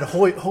 right? It's that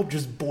hope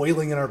just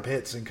boiling in our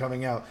pits and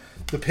coming out.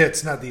 The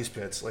pits, not these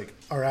pits, like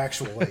our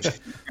actual,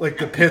 like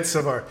the pits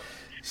of our.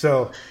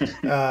 So,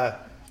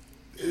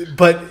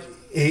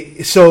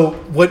 so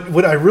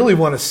what I really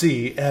want to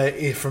see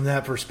from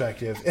that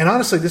perspective, and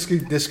honestly,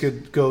 this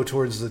could go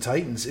towards the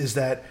Titans, is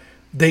that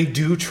they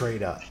do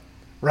trade up,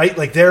 right?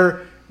 Like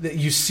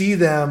you see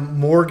them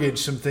mortgage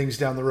some things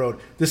down the road.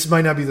 This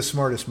might not be the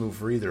smartest move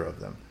for either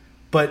of them,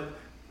 but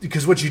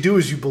because what you do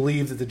is you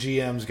believe that the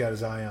GM's got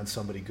his eye on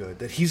somebody good,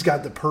 that he's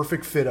got the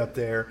perfect fit up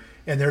there,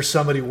 and there's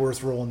somebody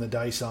worth rolling the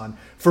dice on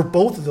for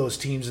both of those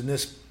teams in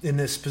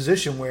this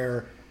position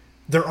where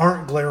there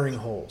aren't glaring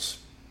holes.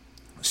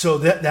 So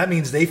that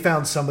means they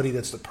found somebody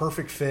that's the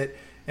perfect fit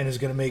and is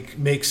going to make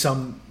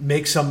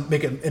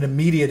an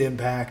immediate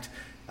impact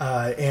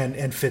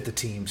and fit the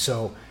team.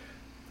 So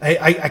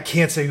I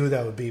can't say who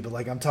that would be, but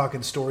like I'm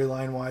talking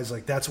storyline wise,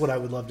 like that's what I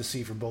would love to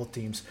see from both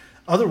teams.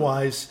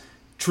 Otherwise,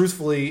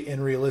 truthfully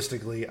and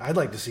realistically, I'd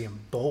like to see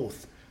them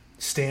both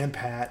stand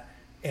pat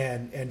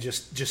and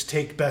just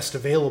take best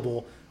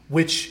available,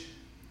 which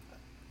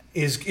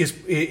is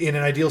in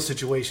an ideal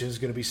situation is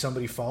going to be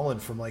somebody falling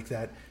from like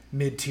that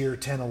mid-tier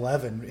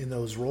 10-11 in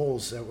those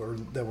roles that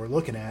we're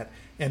looking at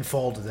and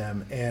fall to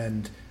them.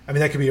 And I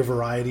mean that could be a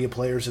variety of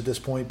players at this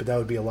point, but that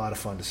would be a lot of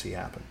fun to see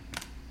happen.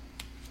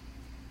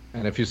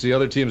 And if you see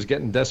other teams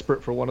getting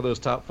desperate for one of those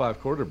top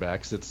 5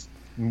 quarterbacks, it's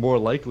more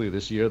likely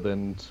this year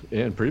than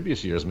in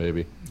previous years,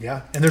 maybe.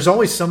 Yeah, and there's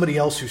always somebody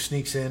else who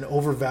sneaks in,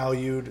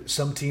 overvalued.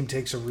 Some team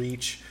takes a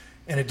reach,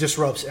 and it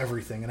disrupts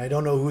everything. And I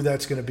don't know who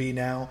that's going to be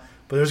now,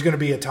 but there's going to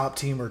be a top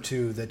team or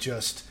two that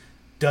just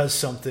does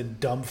something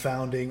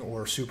dumbfounding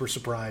or super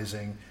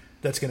surprising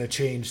that's going to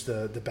change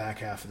the back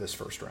half of this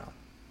first round.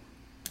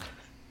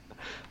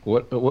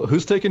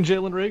 Who's taking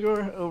Jalen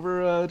Reagor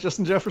over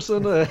Justin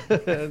Jefferson?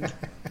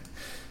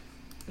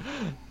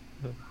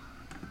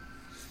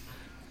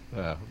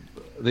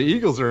 The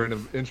Eagles are in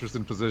an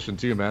interesting position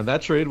too, man.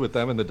 That trade with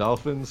them and the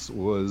Dolphins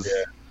was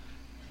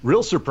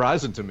real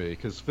surprising to me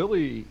because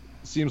Philly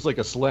seems like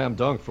a slam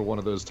dunk for one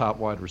of those top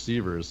wide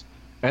receivers,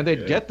 and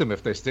they'd get them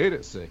if they stayed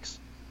at 6.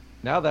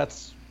 Now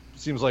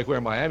seems like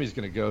where Miami's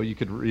going to go. You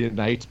could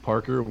reunite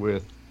Parker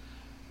with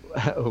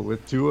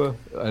Tua,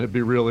 and it'd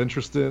be real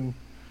interesting.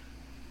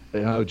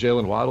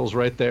 Jalen Waddle's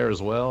right there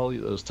as well.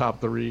 Those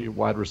top 3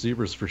 wide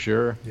receivers for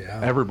sure. Yeah.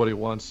 Everybody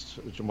wants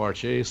Jamar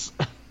Chase.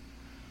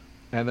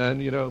 And then,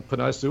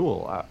 Penei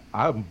Sewell.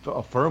 I'm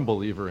a firm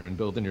believer in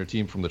building your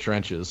team from the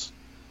trenches.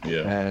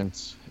 Yeah. And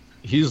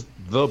he's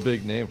the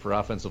big name for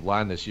offensive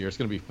line this year. It's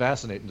going to be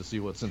fascinating to see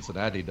what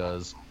Cincinnati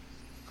does.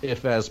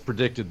 If, as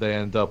predicted, they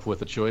end up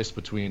with a choice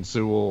between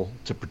Sewell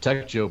to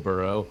protect Joe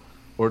Burrow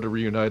or to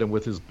reunite him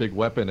with his big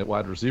weapon at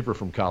wide receiver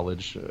from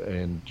college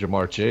and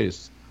Jamar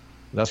Chase.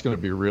 That's going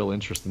to be real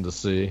interesting to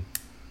see.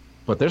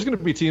 But there's going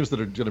to be teams that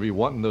are going to be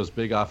wanting those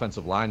big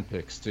offensive line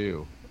picks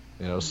too.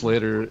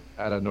 Slater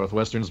out of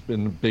Northwestern's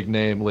been a big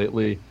name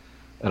lately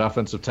at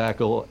offensive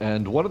tackle.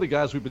 And one of the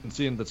guys we've been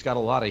seeing that's got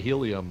a lot of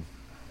helium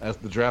as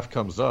the draft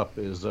comes up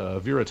is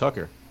Vera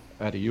Tucker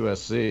out of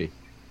USC. I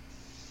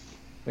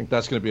think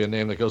that's going to be a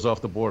name that goes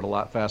off the board a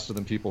lot faster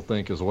than people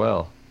think as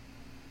well.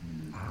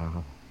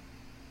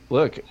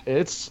 Look,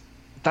 that's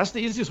the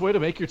easiest way to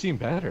make your team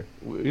better.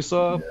 We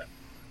saw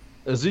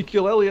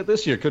Ezekiel Elliott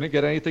this year couldn't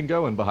get anything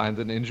going behind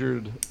an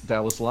injured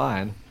Dallas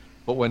line,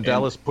 but when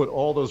Dallas put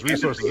all those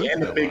resources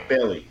into a big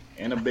belly.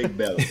 And a big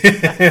belly.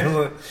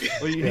 Well,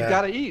 he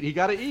got to eat. He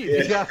got to eat.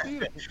 Yeah. He got to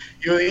feed him.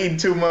 You were eating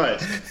too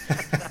much.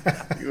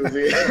 You was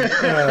eating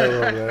I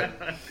love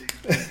that.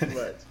 too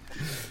much.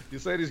 You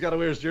saying he's got to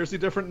wear his jersey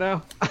different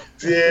now?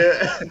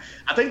 Yeah.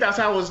 I think that's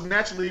how it was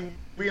naturally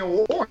being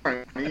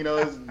worn.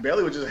 His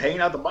belly was just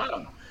hanging out the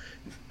bottom.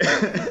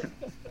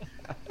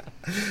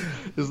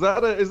 Is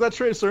that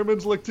Trey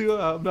Sermon's look too?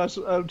 I'm not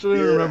sure. I'm trying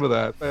to remember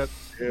that.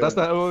 That's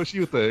that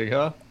OSU thing,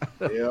 huh?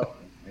 Yeah.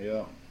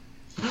 Yeah,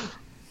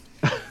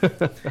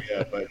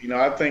 but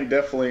I think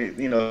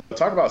definitely,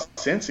 talk about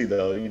Cincy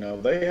though.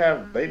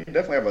 They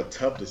definitely have a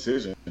tough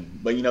decision.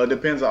 But it all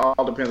depends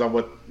on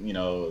what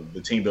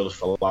the team builder's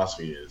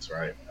philosophy is,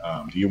 right?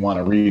 Do you want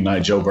to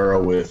reunite Joe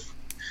Burrow with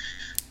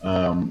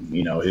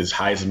his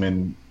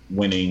Heisman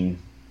winning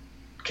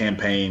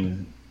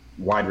campaign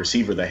wide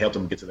receiver that helped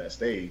him get to that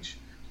stage,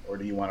 or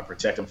do you want to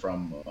protect him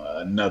from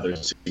another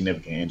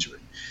significant injury?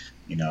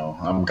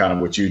 I'm kind of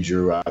with you,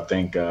 Drew. I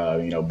think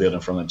building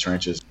from the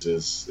trenches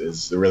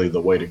is really the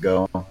way to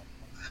go.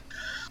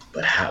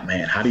 But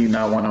how do you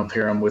not want to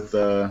pair him with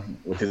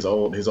his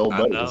old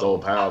buddy, his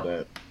old pal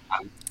that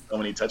so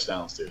many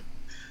touchdowns to?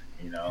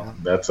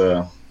 That's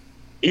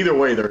either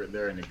way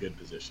they're in a good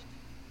position.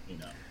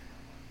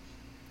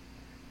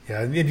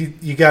 Yeah,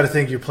 and you got to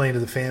think you're playing to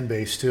the fan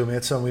base too. I mean,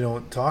 that's something we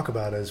don't talk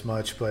about as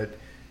much, but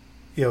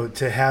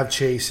to have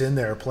Chase in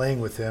there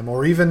playing with him,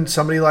 or even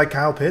somebody like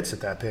Kyle Pitts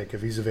at that pick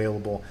if he's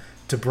available,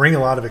 to bring a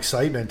lot of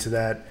excitement to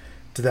that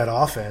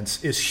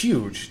offense is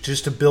huge,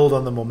 just to build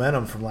on the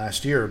momentum from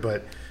last year.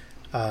 But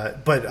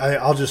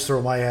I'll just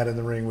throw my hat in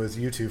the ring with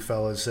you two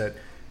fellas that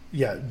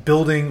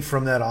building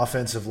from that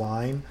offensive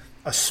line,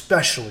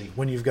 especially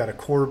when you've got a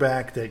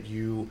quarterback that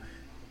you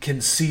can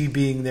see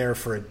being there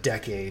for a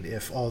decade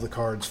if all the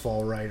cards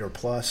fall right or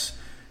plus,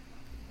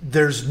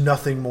 there's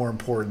nothing more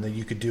important that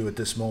you could do at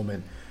this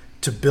moment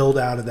to build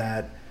out of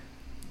that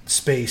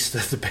space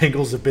that the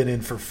Bengals have been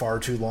in for far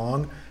too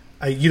long.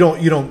 You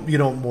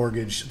don't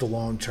mortgage the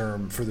long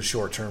term for the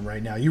short term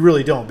right now. You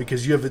really don't,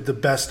 because you have the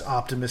best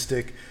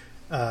optimistic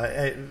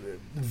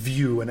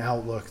view and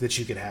outlook that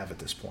you could have at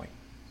this point.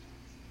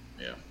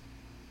 Yeah.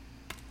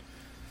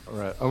 All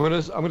right, I'm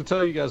gonna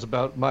tell you guys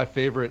about my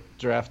favorite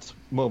draft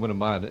moment of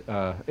mine.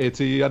 At,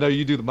 I know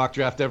you do the mock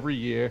draft every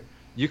year.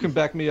 You can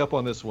back me up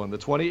on this one. The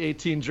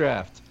 2018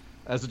 draft.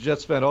 As a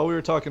Jets fan, all we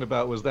were talking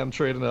about was them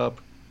trading up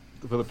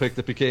for the pick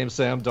that became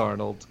Sam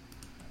Darnold.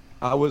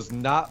 I was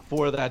not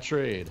for that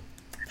trade.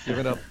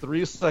 giving up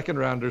 3 second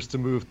rounders to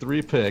move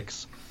 3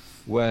 picks,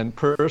 when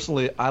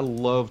personally I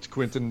loved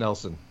Quentin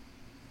Nelson.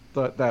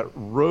 That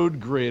road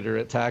grader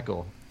at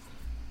tackle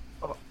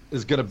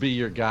is going to be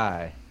your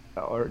guy,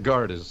 or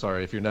guard is,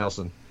 sorry, if you're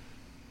Nelson.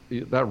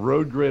 That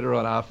road grader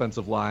on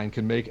offensive line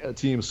can make a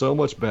team so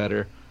much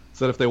better,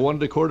 so that if they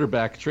wanted a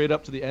quarterback, trade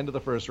up to the end of the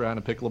first round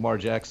and pick Lamar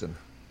Jackson.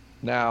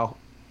 Now,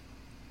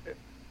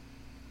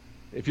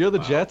 if you're the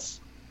Jets,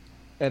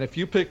 and if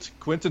you picked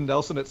Quentin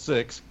Nelson at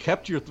 6,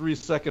 kept your 3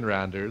 second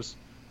rounders,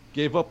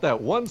 gave up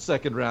that 1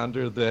 second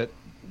rounder that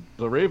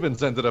the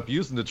Ravens ended up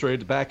using to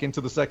trade back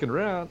into the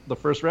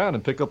first round,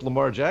 and pick up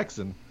Lamar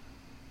Jackson,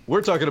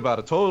 we're talking about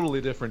a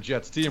totally different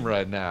Jets team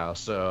right now.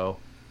 So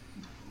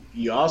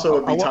you also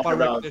would be talking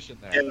about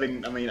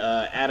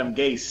Adam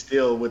Gase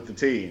still with the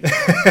team.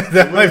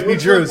 That might be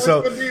true.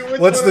 So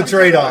what's the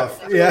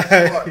trade-off?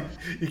 Yeah,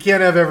 you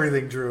can't have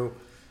everything, Drew.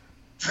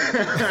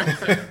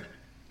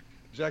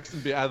 Jackson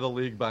be out of the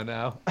league by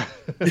now.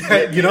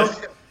 Yeah,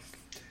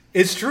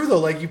 it's true though.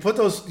 Like you put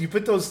those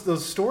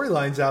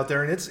storylines out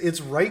there, and it's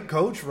right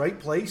coach, right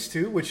place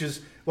too. Which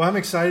is I'm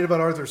excited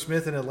about Arthur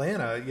Smith in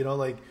Atlanta.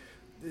 Like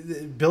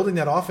building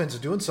that offense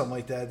and doing something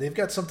like that. They've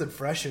got something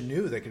fresh and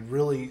new that could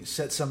really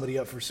set somebody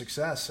up for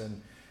success.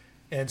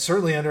 And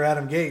certainly under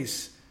Adam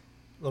Gase,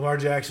 Lamar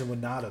Jackson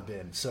would not have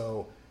been.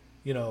 So,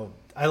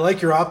 I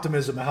like your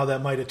optimism of how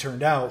that might have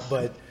turned out,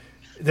 but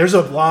there's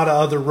a lot of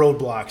other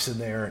roadblocks in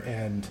there,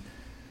 and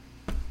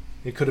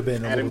it could have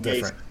been a little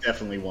different. Gase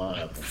definitely one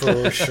of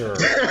them. For sure.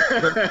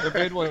 The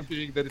main one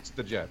being that it's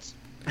the Jets.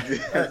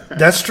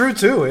 That's true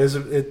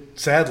too.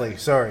 Sadly,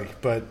 sorry,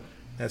 but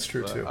that's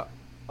true too.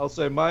 I'll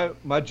say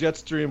my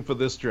Jets dream for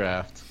this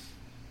draft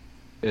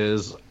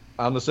is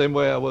I'm the same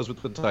way I was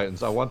with the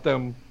Titans. I want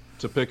them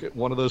to pick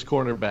one of those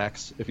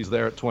cornerbacks if he's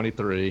there at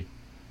 23.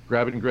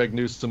 Grabbing Greg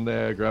Newsome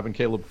there, grabbing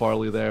Caleb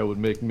Farley there would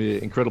make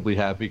me incredibly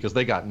happy because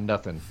they got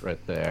nothing right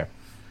there.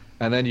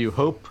 And then you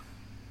hope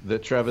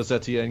that Travis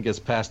Etienne gets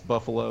past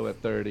Buffalo at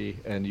 30,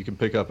 and you can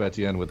pick up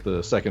Etienne with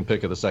the second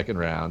pick of the second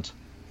round.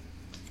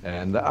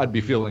 And I'd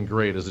be feeling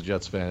great as a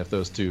Jets fan if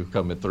those two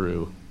come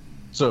through.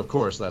 So, of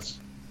course,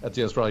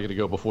 Etienne's probably going to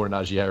go before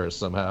Najee Harris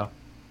somehow.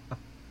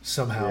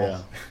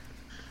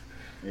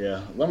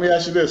 Yeah. Let me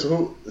ask you this.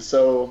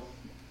 So,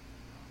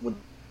 with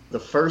the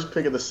first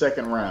pick of the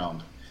second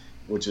round,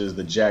 which is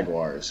the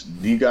Jaguars,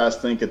 do you guys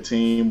think a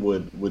team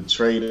would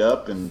trade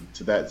up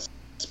into that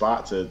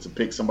spot to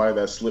pick somebody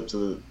that slipped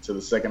to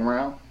the second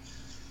round?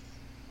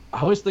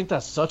 I always think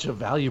that's such a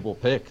valuable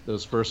pick,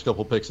 those first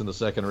couple picks in the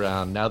second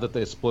round. Now that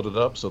they split it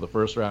up, so the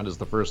first round is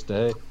the first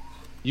day,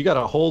 you got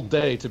a whole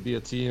day to be a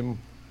team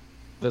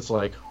that's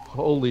like,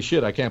 holy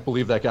shit, I can't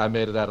believe that guy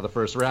made it out of the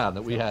first round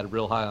that we had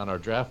real high on our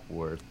draft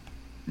board.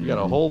 You got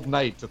a whole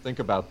night to think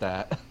about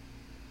that.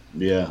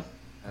 Yeah.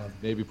 And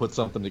maybe put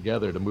something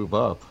together to move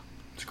up.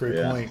 That's a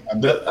great point.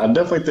 I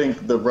definitely think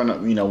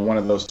one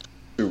of those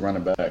two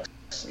running backs,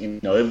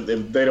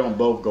 if they don't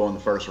both go in the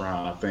first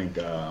round, I think,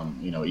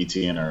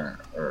 Etienne or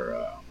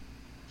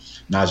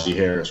Najee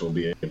Harris will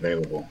be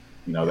available.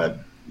 I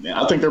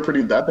think they're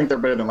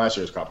better than last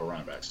year's crop of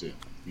running backs too,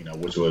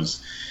 which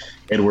was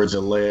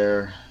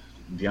Edwards-Helaire,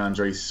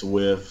 DeAndre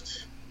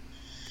Swift.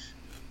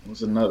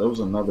 There was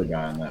another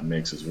guy in that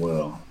mix as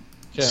well.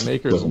 Cam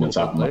Akers a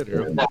little bit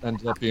later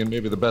ended up being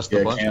maybe the best of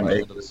the bunch by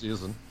the end of the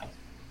season.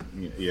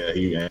 Yeah,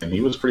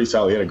 he was pretty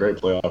solid. He had a great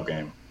playoff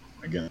game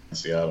against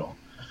Seattle.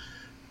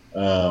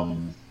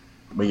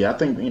 But yeah, I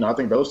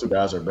think those two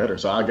guys are better.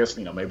 So I guess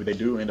maybe they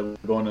do end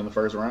up going in the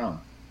first round.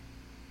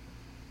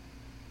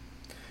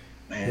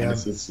 Man,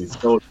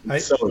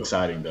 it's so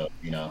exciting though.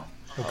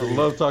 I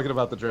love talking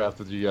about the draft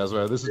with you guys,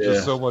 man. This is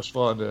just so much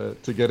fun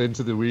to get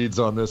into the weeds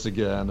on this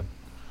again.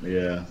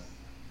 Yeah.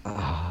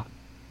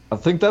 I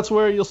think that's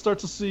where you'll start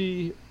to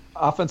see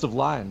offensive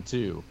line,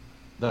 too.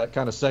 That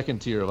kind of second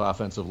tier of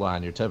offensive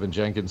line, your Tevin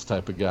Jenkins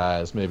type of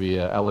guys. Maybe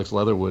Alex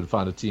Leatherwood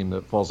find a team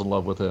that falls in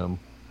love with him.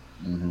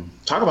 Mm-hmm.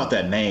 Talk about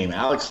that name,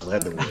 Alex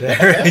Leatherwood.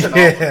 That's an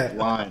offensive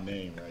line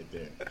name right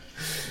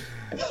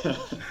there.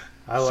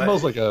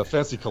 Smells like a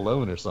fancy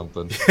cologne or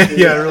something.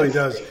 Yeah, it really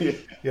does.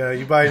 Yeah,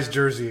 you buy his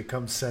jersey, it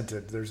comes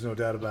scented. There's no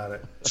doubt about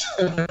it.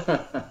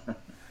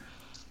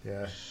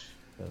 Yeah.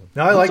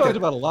 No, I like it. We've talked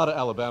about a lot of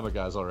Alabama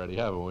guys already,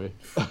 haven't we?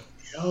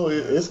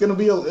 It's going to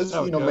be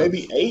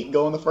maybe 8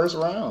 go in the first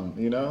round.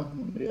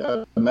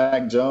 Yeah,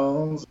 Mac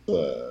Jones.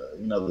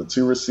 The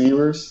 2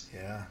 receivers.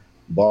 Yeah.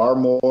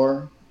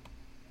 Barmore,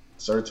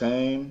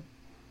 Surtain.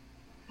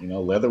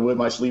 Leatherwood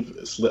might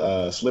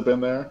slip in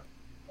there.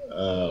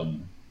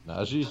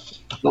 Najee.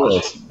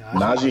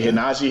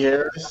 Najee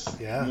Harris.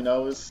 Yeah.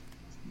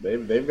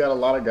 They've got a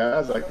lot of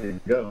guys that can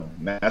go.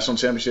 National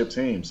championship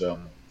team. So.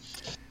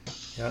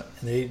 Yeah,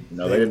 and they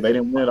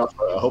didn't win it off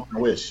a hope and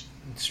a wish.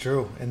 It's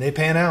true, and they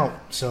pan out,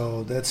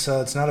 so that's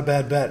it's not a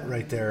bad bet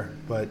right there.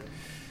 But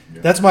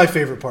that's my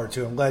favorite part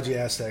too. I'm glad you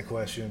asked that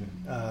question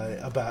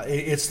about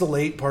it's the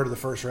late part of the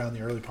first round,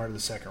 the early part of the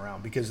second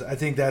round, because I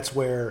think that's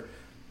where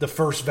the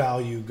first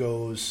value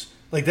goes.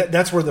 Like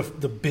that's where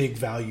the big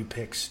value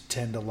picks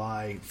tend to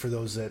lie for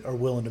those that are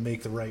willing to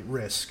make the right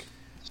risk.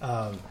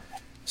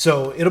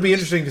 So it'll be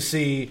interesting to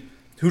see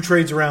who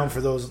trades around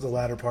for those the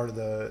latter part of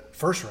the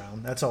first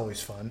round. That's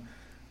always fun.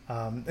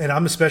 And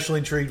I'm especially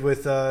intrigued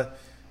with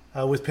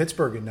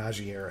Pittsburgh and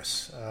Najee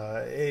Harris.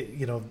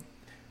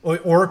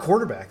 Or a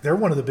quarterback. They're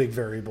one of the big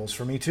variables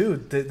for me too.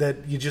 That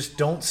you just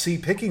don't see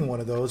picking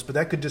one of those, but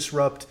that could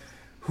disrupt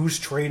who's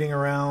trading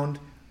around,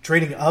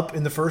 trading up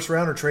in the first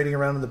round or trading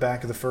around in the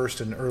back of the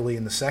first and early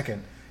in the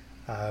second.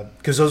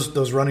 Because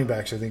those running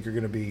backs, I think, are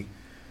going to be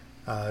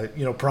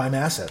prime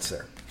assets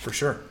there for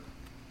sure.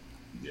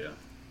 Yeah,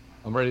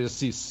 I'm ready to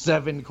see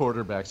 7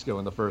 quarterbacks go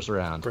in the first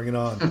round. Bring it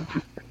on.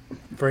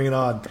 Bring it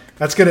on.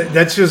 That's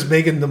just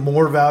making the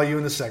more value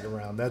in the second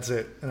round. That's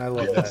it. And I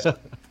love that.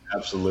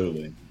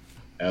 Absolutely.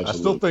 I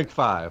still think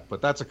 5,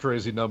 but that's a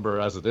crazy number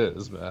as it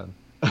is, man.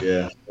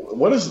 Yeah.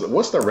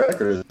 What's the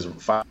record? Is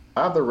 5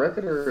 the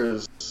record, or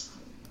is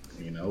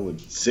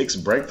would 6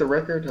 break the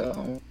record?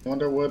 I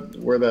wonder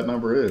where that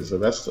number is. So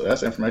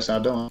that's information I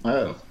don't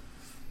have.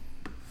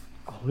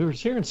 We were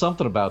hearing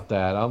something about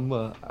that.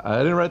 I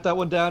didn't write that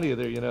one down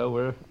either.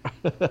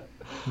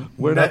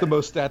 We're not the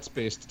most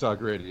stats-based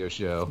talk radio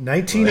show.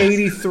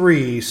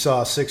 1983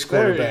 saw 6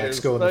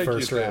 quarterbacks go in the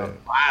first round.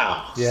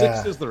 Wow. Yeah.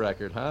 6 is the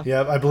record, huh?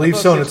 Yeah, I believe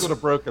so. 6 would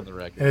have broken the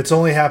record. And it's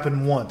only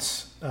happened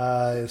once,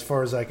 as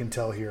far as I can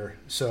tell here.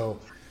 So,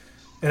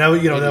 and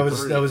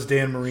that was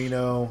Dan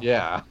Marino.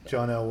 Yeah.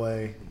 John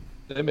Elway.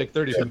 They make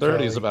 30 for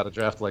 30s about a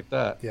draft like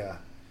that. Yeah.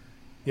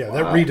 Yeah,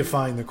 wow. That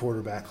redefined the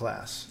quarterback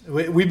class.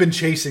 We've been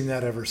chasing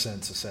that ever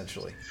since,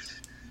 essentially.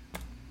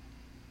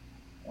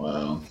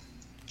 Wow.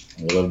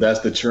 Well, if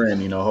that's the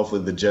trend,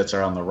 hopefully the Jets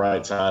are on the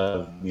right side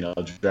of,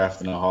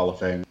 drafting a Hall of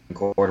Fame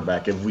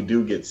quarterback. If we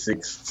do get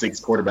six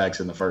quarterbacks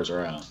in the first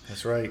round,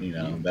 that's right.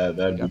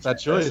 That'd be that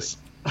choice.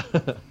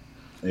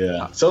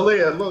 Yeah. So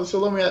let's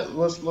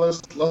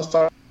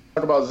talk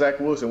about Zach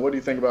Wilson. What do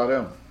you think about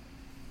him?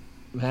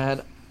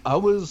 Man, I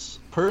was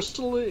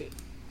personally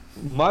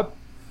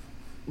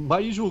my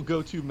usual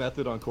go-to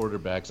method on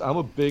quarterbacks. I'm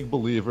a big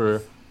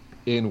believer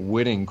in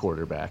winning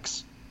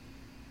quarterbacks.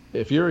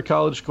 If you're a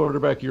college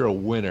quarterback, you're a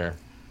winner.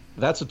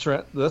 That's a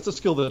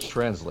skill that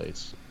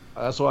translates.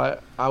 That's why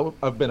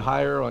I've been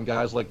higher on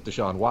guys like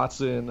Deshaun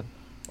Watson,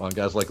 on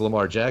guys like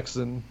Lamar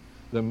Jackson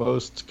than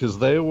most,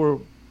 because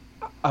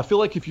I feel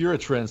like if you're a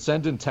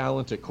transcendent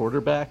talent at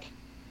quarterback,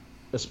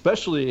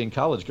 especially in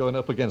college, going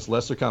up against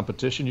lesser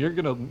competition, you're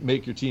going to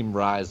make your team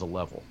rise a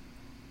level.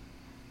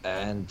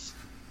 And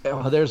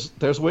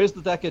there's ways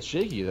that gets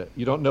shaky.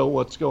 You don't know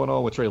what's going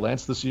on with Trey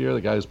Lance this year,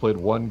 the guy who's played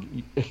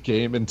 1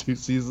 game in 2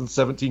 seasons,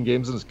 17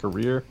 games in his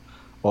career,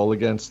 all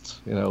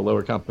against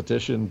lower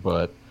competition.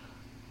 But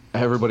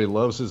everybody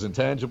loves his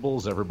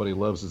intangibles. Everybody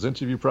loves his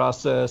interview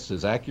process,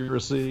 his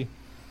accuracy.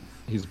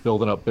 He's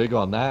building up big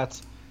on that.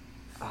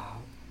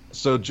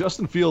 So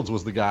Justin Fields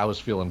was the guy I was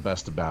feeling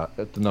best about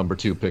at the number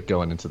 2 pick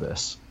going into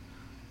this.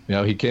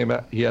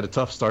 He had a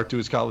tough start to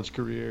his college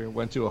career,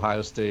 went to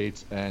Ohio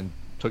State, and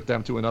took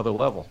them to another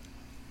level.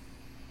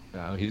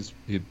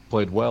 He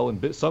played well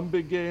in some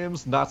big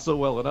games, not so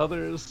well in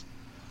others.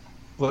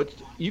 But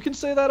you can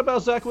say that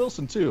about Zach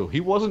Wilson too. He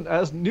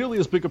wasn't nearly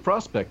as big a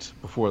prospect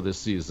before this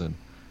season,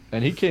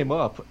 and he came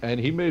up and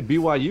he made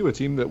BYU a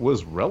team that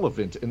was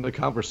relevant in the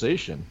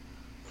conversation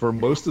for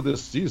most of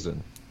this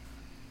season.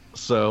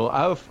 So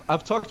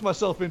I've talked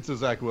myself into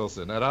Zach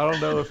Wilson, and I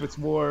don't know if it's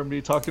more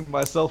me talking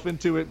myself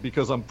into it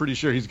because I'm pretty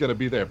sure he's going to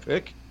be their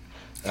pick.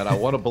 And I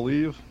want to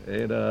believe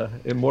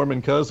in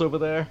Mormon Cuz over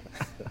there.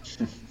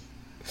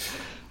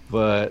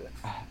 But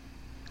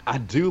I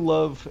do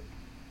love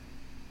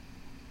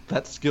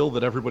that skill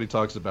that everybody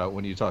talks about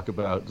when you talk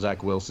about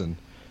Zach Wilson.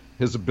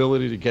 His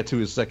ability to get to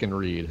his second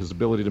read, his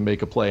ability to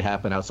make a play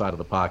happen outside of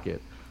the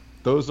pocket.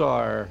 Those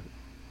are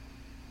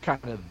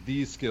kind of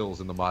the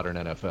skills in the modern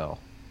NFL.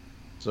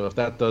 So if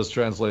that does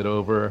translate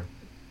over,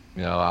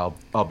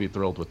 I'll be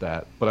thrilled with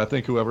that. But I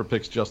think whoever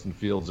picks Justin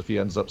Fields, if he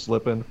ends up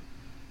slipping,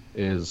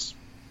 is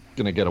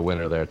going to get a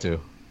winner there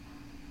too.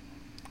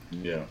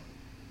 Yeah.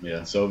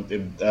 So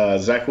if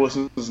Zach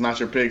Wilson is not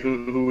your pick,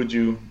 who would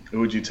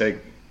you take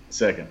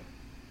second?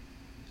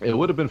 It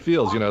would have been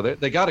Fields.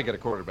 They got to get a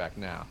quarterback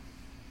now.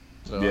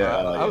 So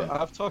yeah,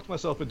 I've talked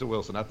myself into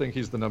Wilson. I think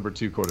he's the number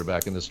 2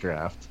 quarterback in this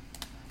draft.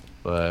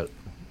 But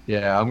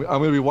yeah, I'm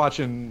going to be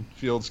watching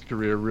Fields'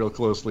 career real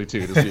closely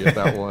too to see if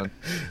that one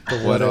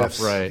went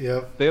off right.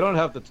 Yep. They don't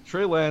have the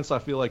Trey Lance. I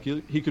feel like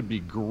he could be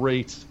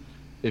great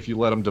if you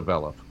let him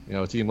develop.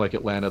 A team like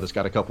Atlanta that's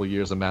got a couple of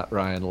years of Matt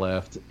Ryan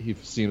left, he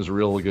seems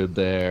real good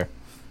there.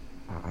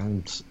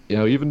 And,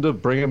 even to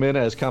bring him in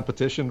as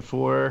competition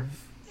for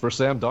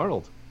Sam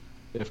Darnold,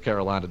 if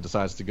Carolina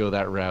decides to go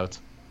that route.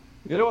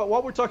 You know what?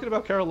 While we're talking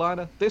about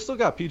Carolina, they still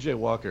got P.J.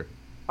 Walker.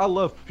 I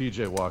love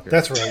P.J. Walker.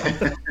 That's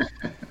right.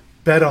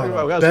 Bet on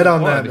him. Bet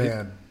on that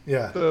man.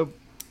 Yeah.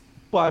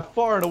 By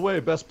far and away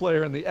best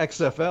player in the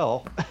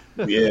XFL.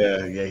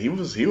 yeah, he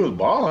was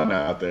balling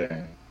out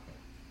there.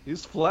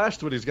 He's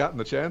flashed when he's gotten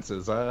the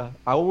chances. I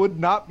would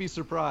not be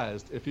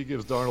surprised if he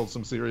gives Darnold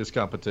some serious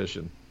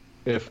competition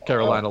if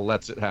Carolina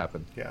lets it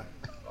happen. Yeah.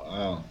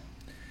 Wow.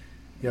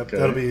 Yep, okay.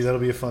 That'll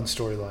be a fun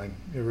storyline.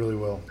 It really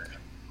will.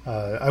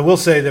 I will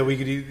say that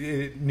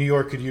New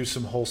York could use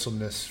some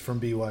wholesomeness from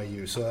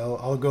BYU. So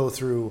I'll go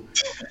through.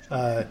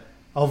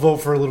 I'll vote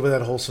for a little bit of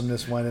that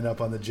wholesomeness winding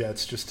up on the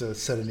Jets just to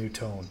set a new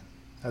tone.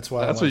 That's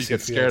why. That's what you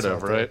get scared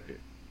of, right?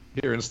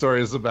 Hearing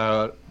stories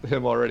about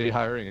him already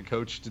hiring a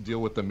coach to deal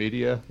with the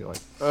media, you're like,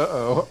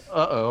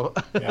 uh-oh.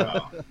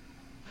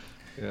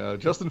 Yeah.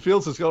 Justin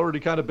Fields has already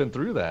kind of been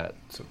through that.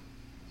 So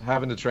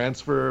having to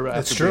transfer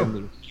after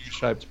being the huge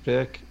hyped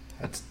pick.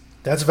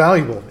 That's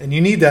valuable, and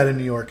you need that in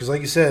New York because, like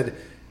you said,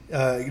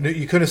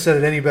 you couldn't have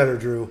said it any better,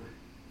 Drew.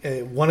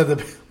 One of the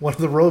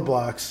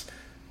roadblocks,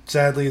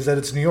 sadly, is that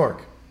it's New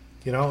York.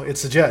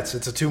 It's the Jets.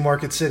 It's a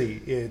 2-market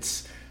city.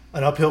 It's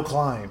an uphill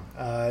climb.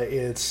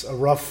 It's a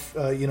rough,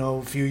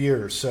 few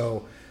years.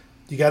 So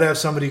you got to have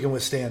somebody who can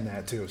withstand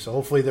that too. So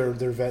hopefully they're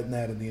vetting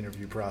that in the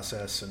interview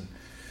process and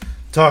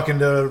talking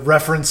to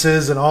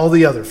references and all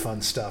the other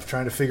fun stuff,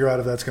 trying to figure out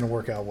if that's going to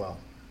work out well.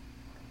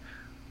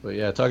 But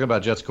yeah, talking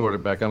about Jets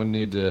quarterback, I'm going to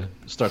need to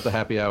start the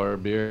happy hour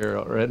beer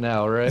right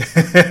now, right?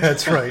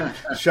 That's right.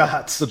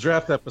 Shots. It's a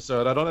draft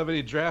episode. I don't have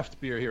any draft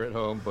beer here at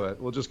home, but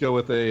we'll just go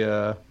with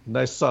a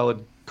nice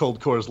solid cold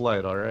Coors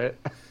Light, all right?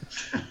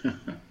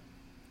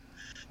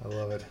 I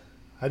love it.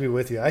 I'd be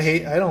with you.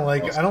 I don't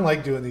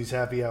like doing these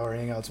happy hour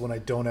hangouts when I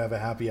don't have a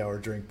happy hour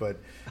drink, but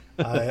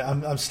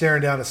I'm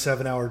staring down a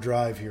 7-hour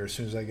drive here as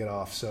soon as I get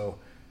off. So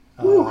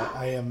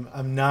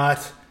I'm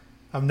not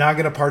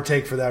going to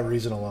partake for that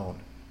reason alone.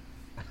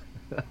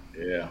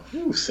 Yeah,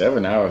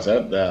 7 hours.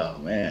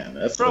 Man,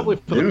 that's probably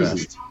for the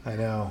best. I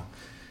know.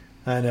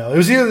 It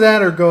was either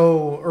that or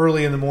go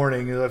early in the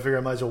morning. I figure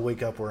I might as well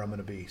wake up where I'm going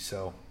to be.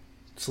 So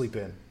sleep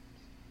in.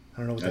 I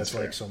don't know what that's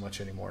like so much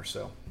anymore.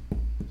 So.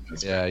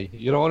 Yeah,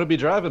 you don't want to be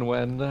driving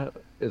when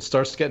it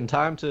starts getting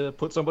time to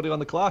put somebody on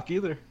the clock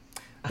either.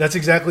 That's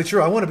exactly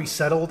true. I want to be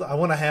settled. I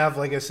want to have,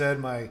 like I said,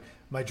 my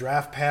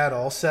draft pad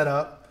all set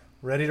up,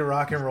 ready to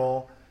rock and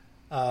roll.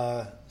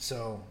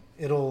 So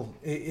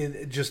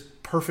it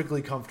just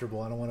perfectly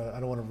comfortable. I don't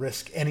want to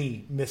risk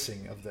any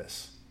missing of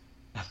this.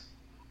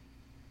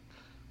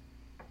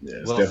 Yeah,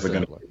 it's definitely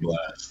going to be a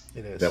blast.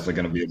 It is definitely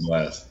going to be a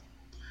blast.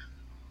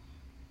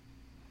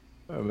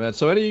 All right, man.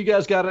 So any of you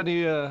guys got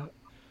any?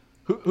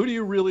 Who do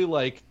you really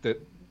like that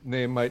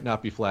name might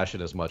not be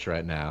flashing as much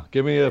right now?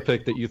 Give me a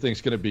pick that you think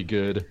is going to be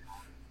good.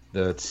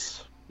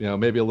 That's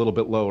maybe a little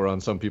bit lower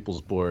on some people's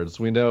boards.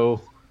 We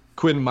know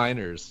Quinn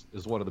Miners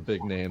is one of the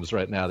big names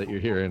right now that you're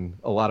hearing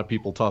a lot of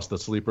people toss the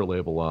sleeper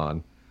label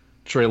on.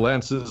 Trey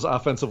Lance's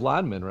offensive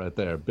lineman right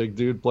there, big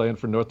dude playing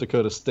for North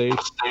Dakota State,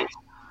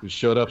 who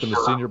showed up in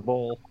the Senior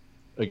Bowl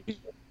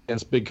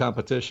against big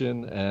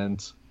competition,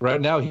 and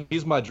right now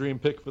he's my dream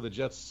pick for the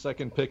Jets'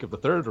 second pick of the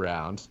 3rd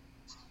round.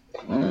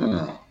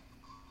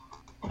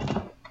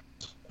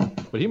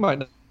 But he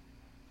might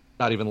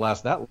not even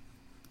last that long.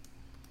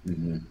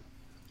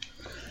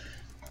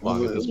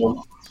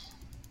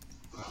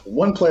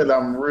 One player that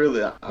I'm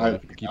really I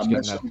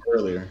mentioned him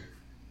earlier.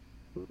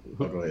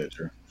 Go ahead,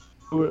 Drew.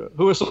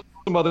 Who are some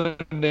other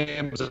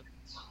names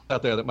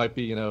out there that might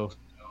be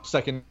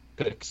second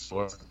picks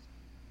or?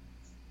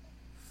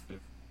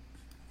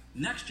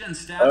 Next Gen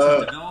Stats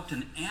has developed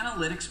an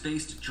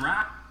analytics-based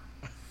draft.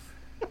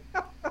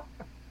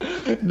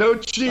 No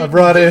cheat. I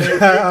brought in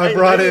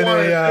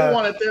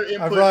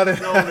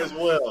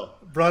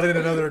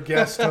another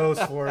guest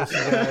host for us, you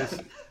guys.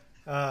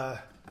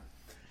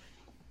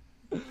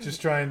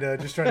 Just trying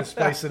to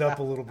spice it up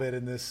a little bit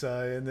in this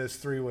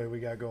 3-way we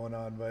got going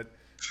on, but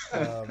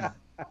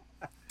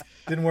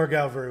didn't work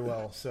out very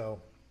well. So,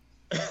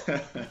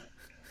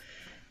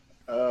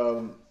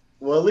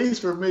 well, at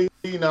least for me,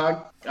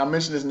 I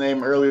mentioned his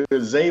name earlier,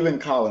 Zaven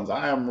Collins.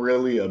 I am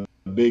really a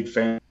big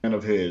fan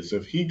of his.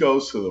 If he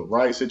goes to the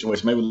right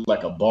situation, maybe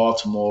like a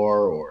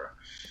Baltimore or,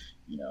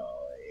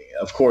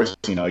 of course,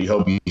 you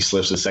hope he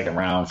slips the 2nd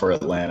round for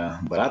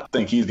Atlanta. But I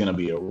think he's going to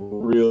be a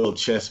real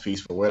chess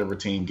piece for whatever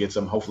team gets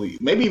him. Hopefully,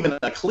 maybe even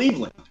a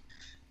Cleveland.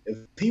 If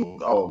he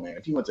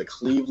went to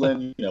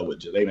Cleveland,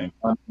 with Jadavion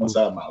on one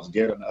side, Myles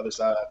Garrett on the other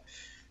side,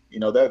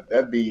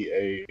 that'd be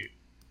a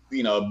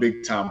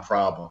big time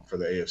problem for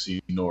the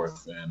AFC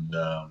North. And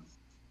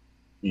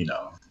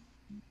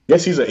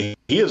yes, he is an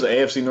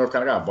AFC North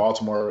kind of guy.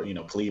 Baltimore,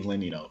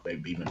 Cleveland,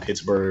 maybe even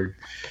Pittsburgh,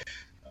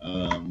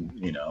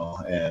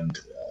 and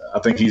I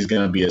think he's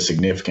going to be a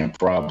significant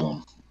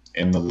problem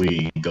in the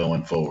league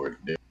going forward.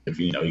 If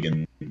he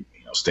can,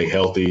 stay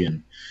healthy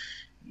and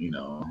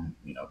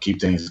keep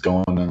things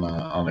going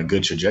on a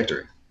good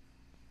trajectory.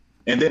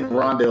 And then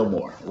Rondale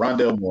Moore.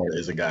 Rondale Moore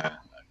is a guy,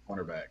 a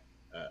cornerback,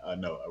 a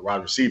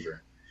wide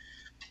receiver,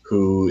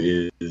 who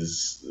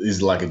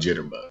is like a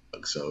jitterbug.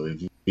 So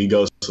if he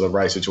goes to the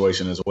right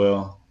situation as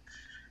well,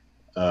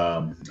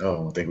 I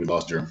think we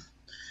lost Drew.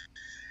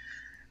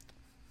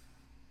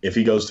 If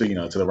he goes to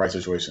to the right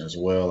situation as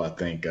well, I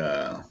think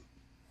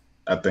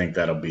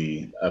that'll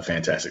be a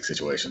fantastic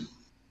situation.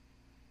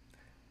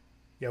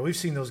 Yeah, we've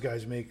seen those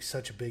guys make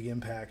such a big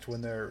impact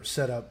when they're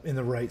set up in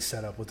the right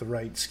setup with the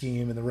right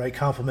scheme and the right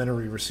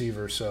complementary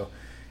receiver. So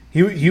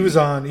he was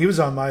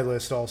on my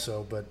list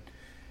also, but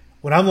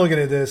when I'm looking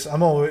at this,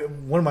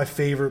 one of my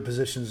favorite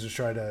positions to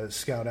try to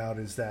scout out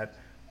is that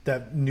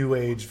new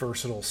age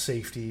versatile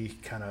safety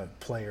kind of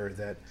player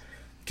that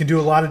can do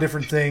a lot of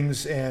different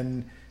things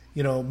and,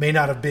 may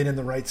not have been in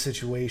the right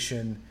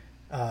situation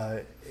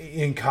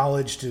in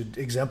college to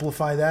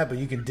exemplify that, but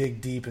you can dig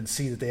deep and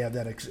see that they have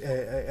that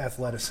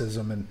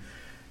athleticism. And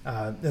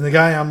the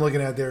guy I'm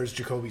looking at there is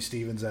Jacoby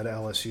Stevens at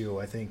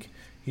LSU. I think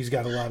he's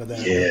got a lot of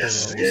that.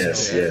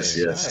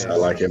 Yes. I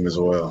like him as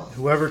well.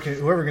 Whoever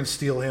can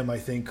steal him, I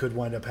think, could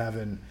wind up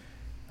having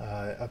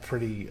a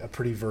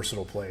pretty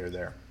versatile player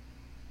there.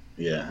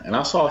 Yeah, and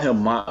I saw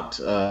him mocked,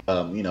 later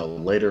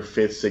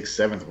 5th,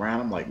 6th, 7th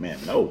round. I'm like, man,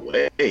 no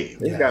way.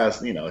 These guys,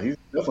 he's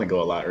definitely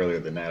go a lot earlier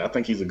than that. I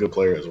think he's a good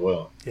player as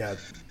well. Yeah,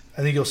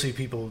 I think you'll see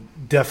people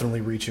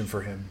definitely reaching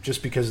for him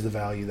just because of the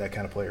value that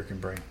kind of player can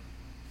bring.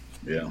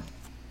 Yeah.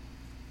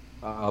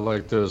 I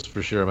like those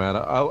for sure, man.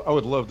 I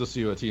would love to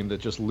see a team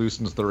that just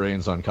loosens the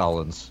reins on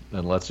Collins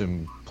and lets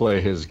him play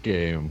his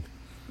game.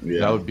 Yeah.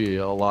 That would be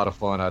a lot of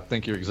fun. I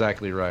think you're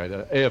exactly right.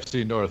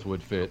 AFC North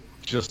would fit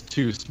just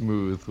too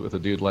smooth with a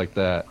dude like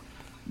that.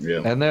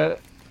 Yeah. And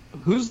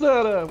who's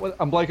that?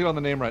 I'm blanking on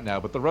the name right now,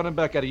 but the running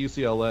back out of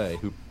UCLA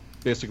who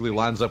basically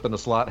lines up in the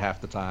slot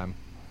half the time.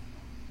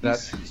 That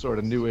sort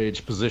of new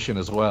age position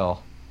as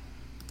well.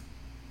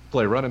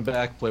 Play running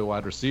back, play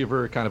wide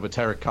receiver, kind of a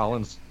Tarek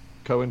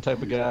Cohen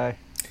type of guy.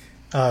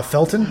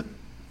 Felton?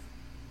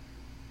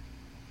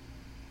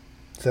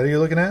 Is that who you're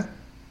looking at?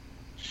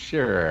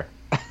 Sure.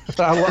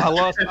 I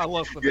lost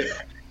the name.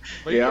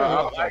 But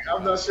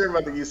I'm not sure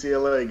about the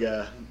UCLA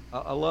guy.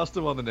 I lost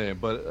him on the name,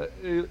 but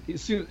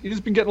he's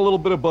been getting a little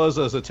bit of buzz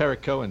as a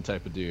Tarek Cohen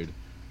type of dude.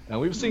 And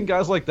we've seen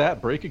guys like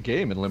that break a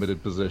game in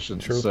limited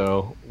positions. True.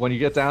 So when you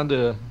get down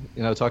to,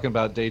 talking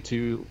about day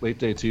 2, late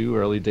day 2,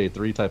 early day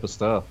 3 type of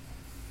stuff,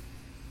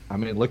 I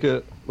mean, look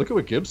at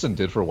what Gibson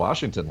did for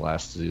Washington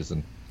last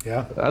season.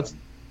 Yeah.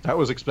 That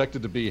was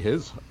expected to be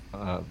his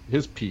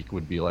peak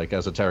would be like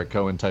as a Tarek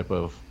Cohen type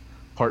of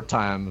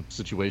part-time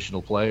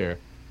situational player.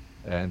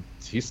 And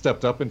he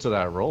stepped up into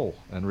that role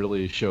and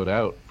really showed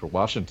out for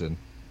Washington,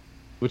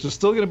 which is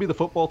still going to be the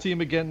football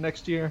team again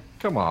next year.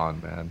 Come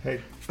on, man.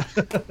 Hey.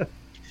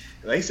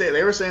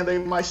 They were saying they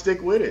might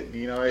stick with it.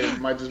 It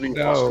might just be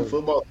Washington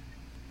football.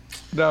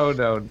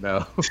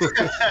 No.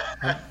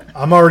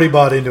 I'm already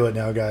bought into it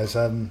now, guys.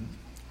 I'm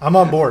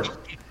on board,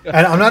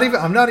 and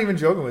I'm not even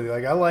joking with you.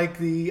 Like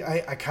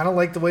I kind of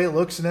like the way it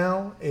looks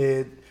now.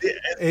 It's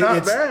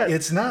not bad.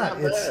 It's not.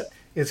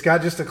 It's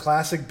got just a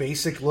classic,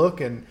 basic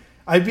look, and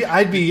I'd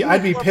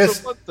be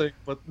pissed. One thing,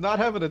 but not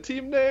having a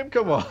team name,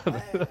 come on.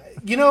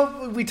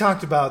 We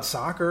talked about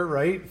soccer,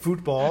 right?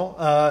 Football.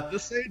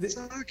 This ain't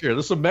soccer.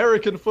 This is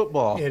American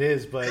football. It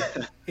is,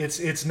 but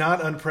it's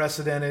not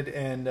unprecedented.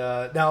 And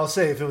now I'll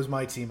say, if it was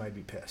my team, I'd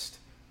be pissed.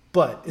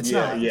 But it's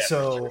not. Yeah,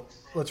 so sure.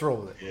 Let's roll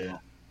with it. Yeah.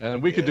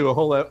 And we could do a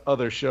whole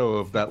other show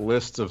of that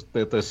list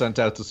that they sent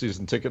out to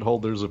season ticket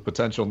holders of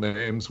potential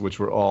names, which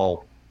were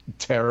all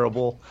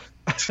terrible.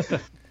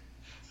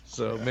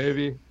 So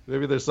maybe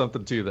there's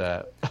something to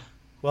that.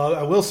 Well,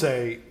 I will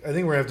say, I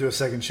think we're going to have to do a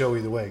second show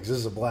either way, because this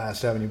is a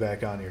blast having you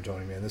back on here,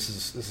 Tony, man. This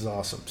is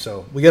awesome.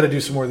 So we got to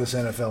do some more of this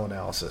NFL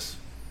analysis.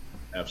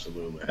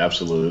 Absolutely.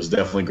 It's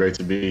definitely great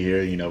to be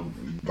here.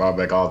 Brought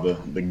back all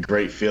the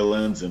great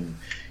feelings and,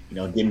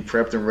 getting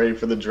prepped and ready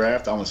for the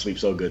draft. I'm going to sleep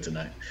so good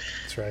tonight.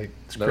 That's right.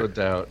 No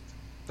doubt.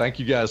 Thank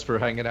you guys for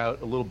hanging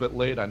out a little bit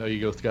late. I know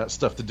you both got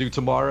stuff to do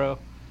tomorrow.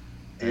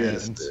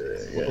 Yes. And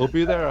we'll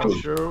be there, I'm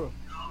sure.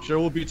 Sure,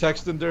 we'll be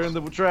texting during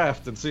the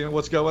draft and seeing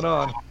what's going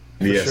on.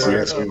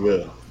 Yes, we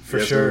will.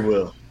 For sure. We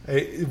will.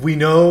 Hey, we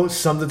know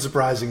something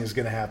surprising is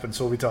going to happen,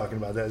 so we'll be talking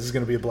about that. This is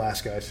going to be a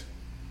blast, guys.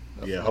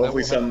 Yeah,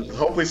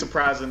 hopefully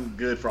surprising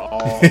good for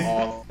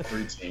all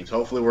 3 teams.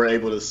 Hopefully we're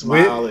able to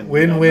smile and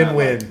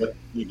win. But,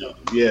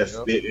 yes,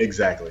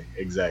 exactly.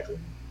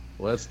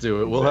 Let's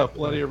do it. We'll have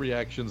plenty of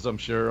reactions, I'm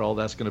sure. All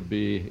that's going to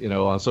be,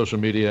 on social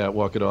media at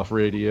Walk It Off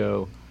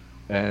Radio.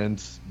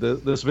 And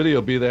this video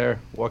will be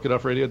there,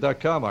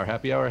 walkitoffradio.com, our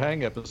happy hour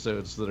hang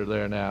episodes that are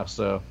there now.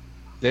 So,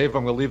 Dave,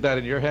 I'm going to leave that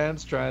in your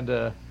hands, trying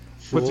to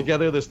put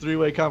together this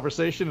 3-way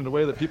conversation in a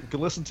way that people can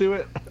listen to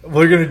it.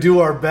 We're going to do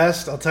our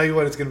best. I'll tell you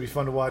what, it's going to be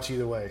fun to watch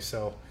either way.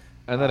 So,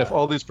 and then if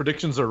all these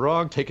predictions are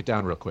wrong, take it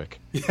down real quick.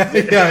 Yeah,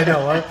 I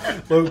know.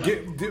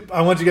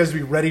 I want you guys to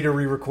be ready to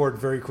re-record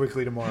very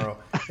quickly tomorrow,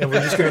 and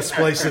we're just going to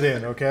splice it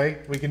in, okay?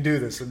 We can do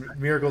this.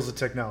 Miracles of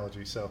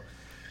technology. So,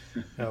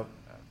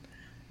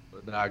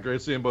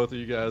 great seeing both of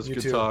you guys. You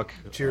Good too. talk.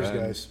 Cheers,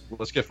 guys.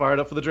 Let's get fired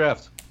up for the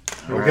draft.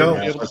 Here we go.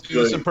 We'll be able to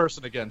do this in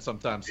person again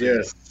sometime soon.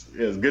 Yes.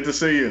 Good to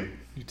see you.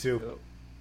 You too. Yep.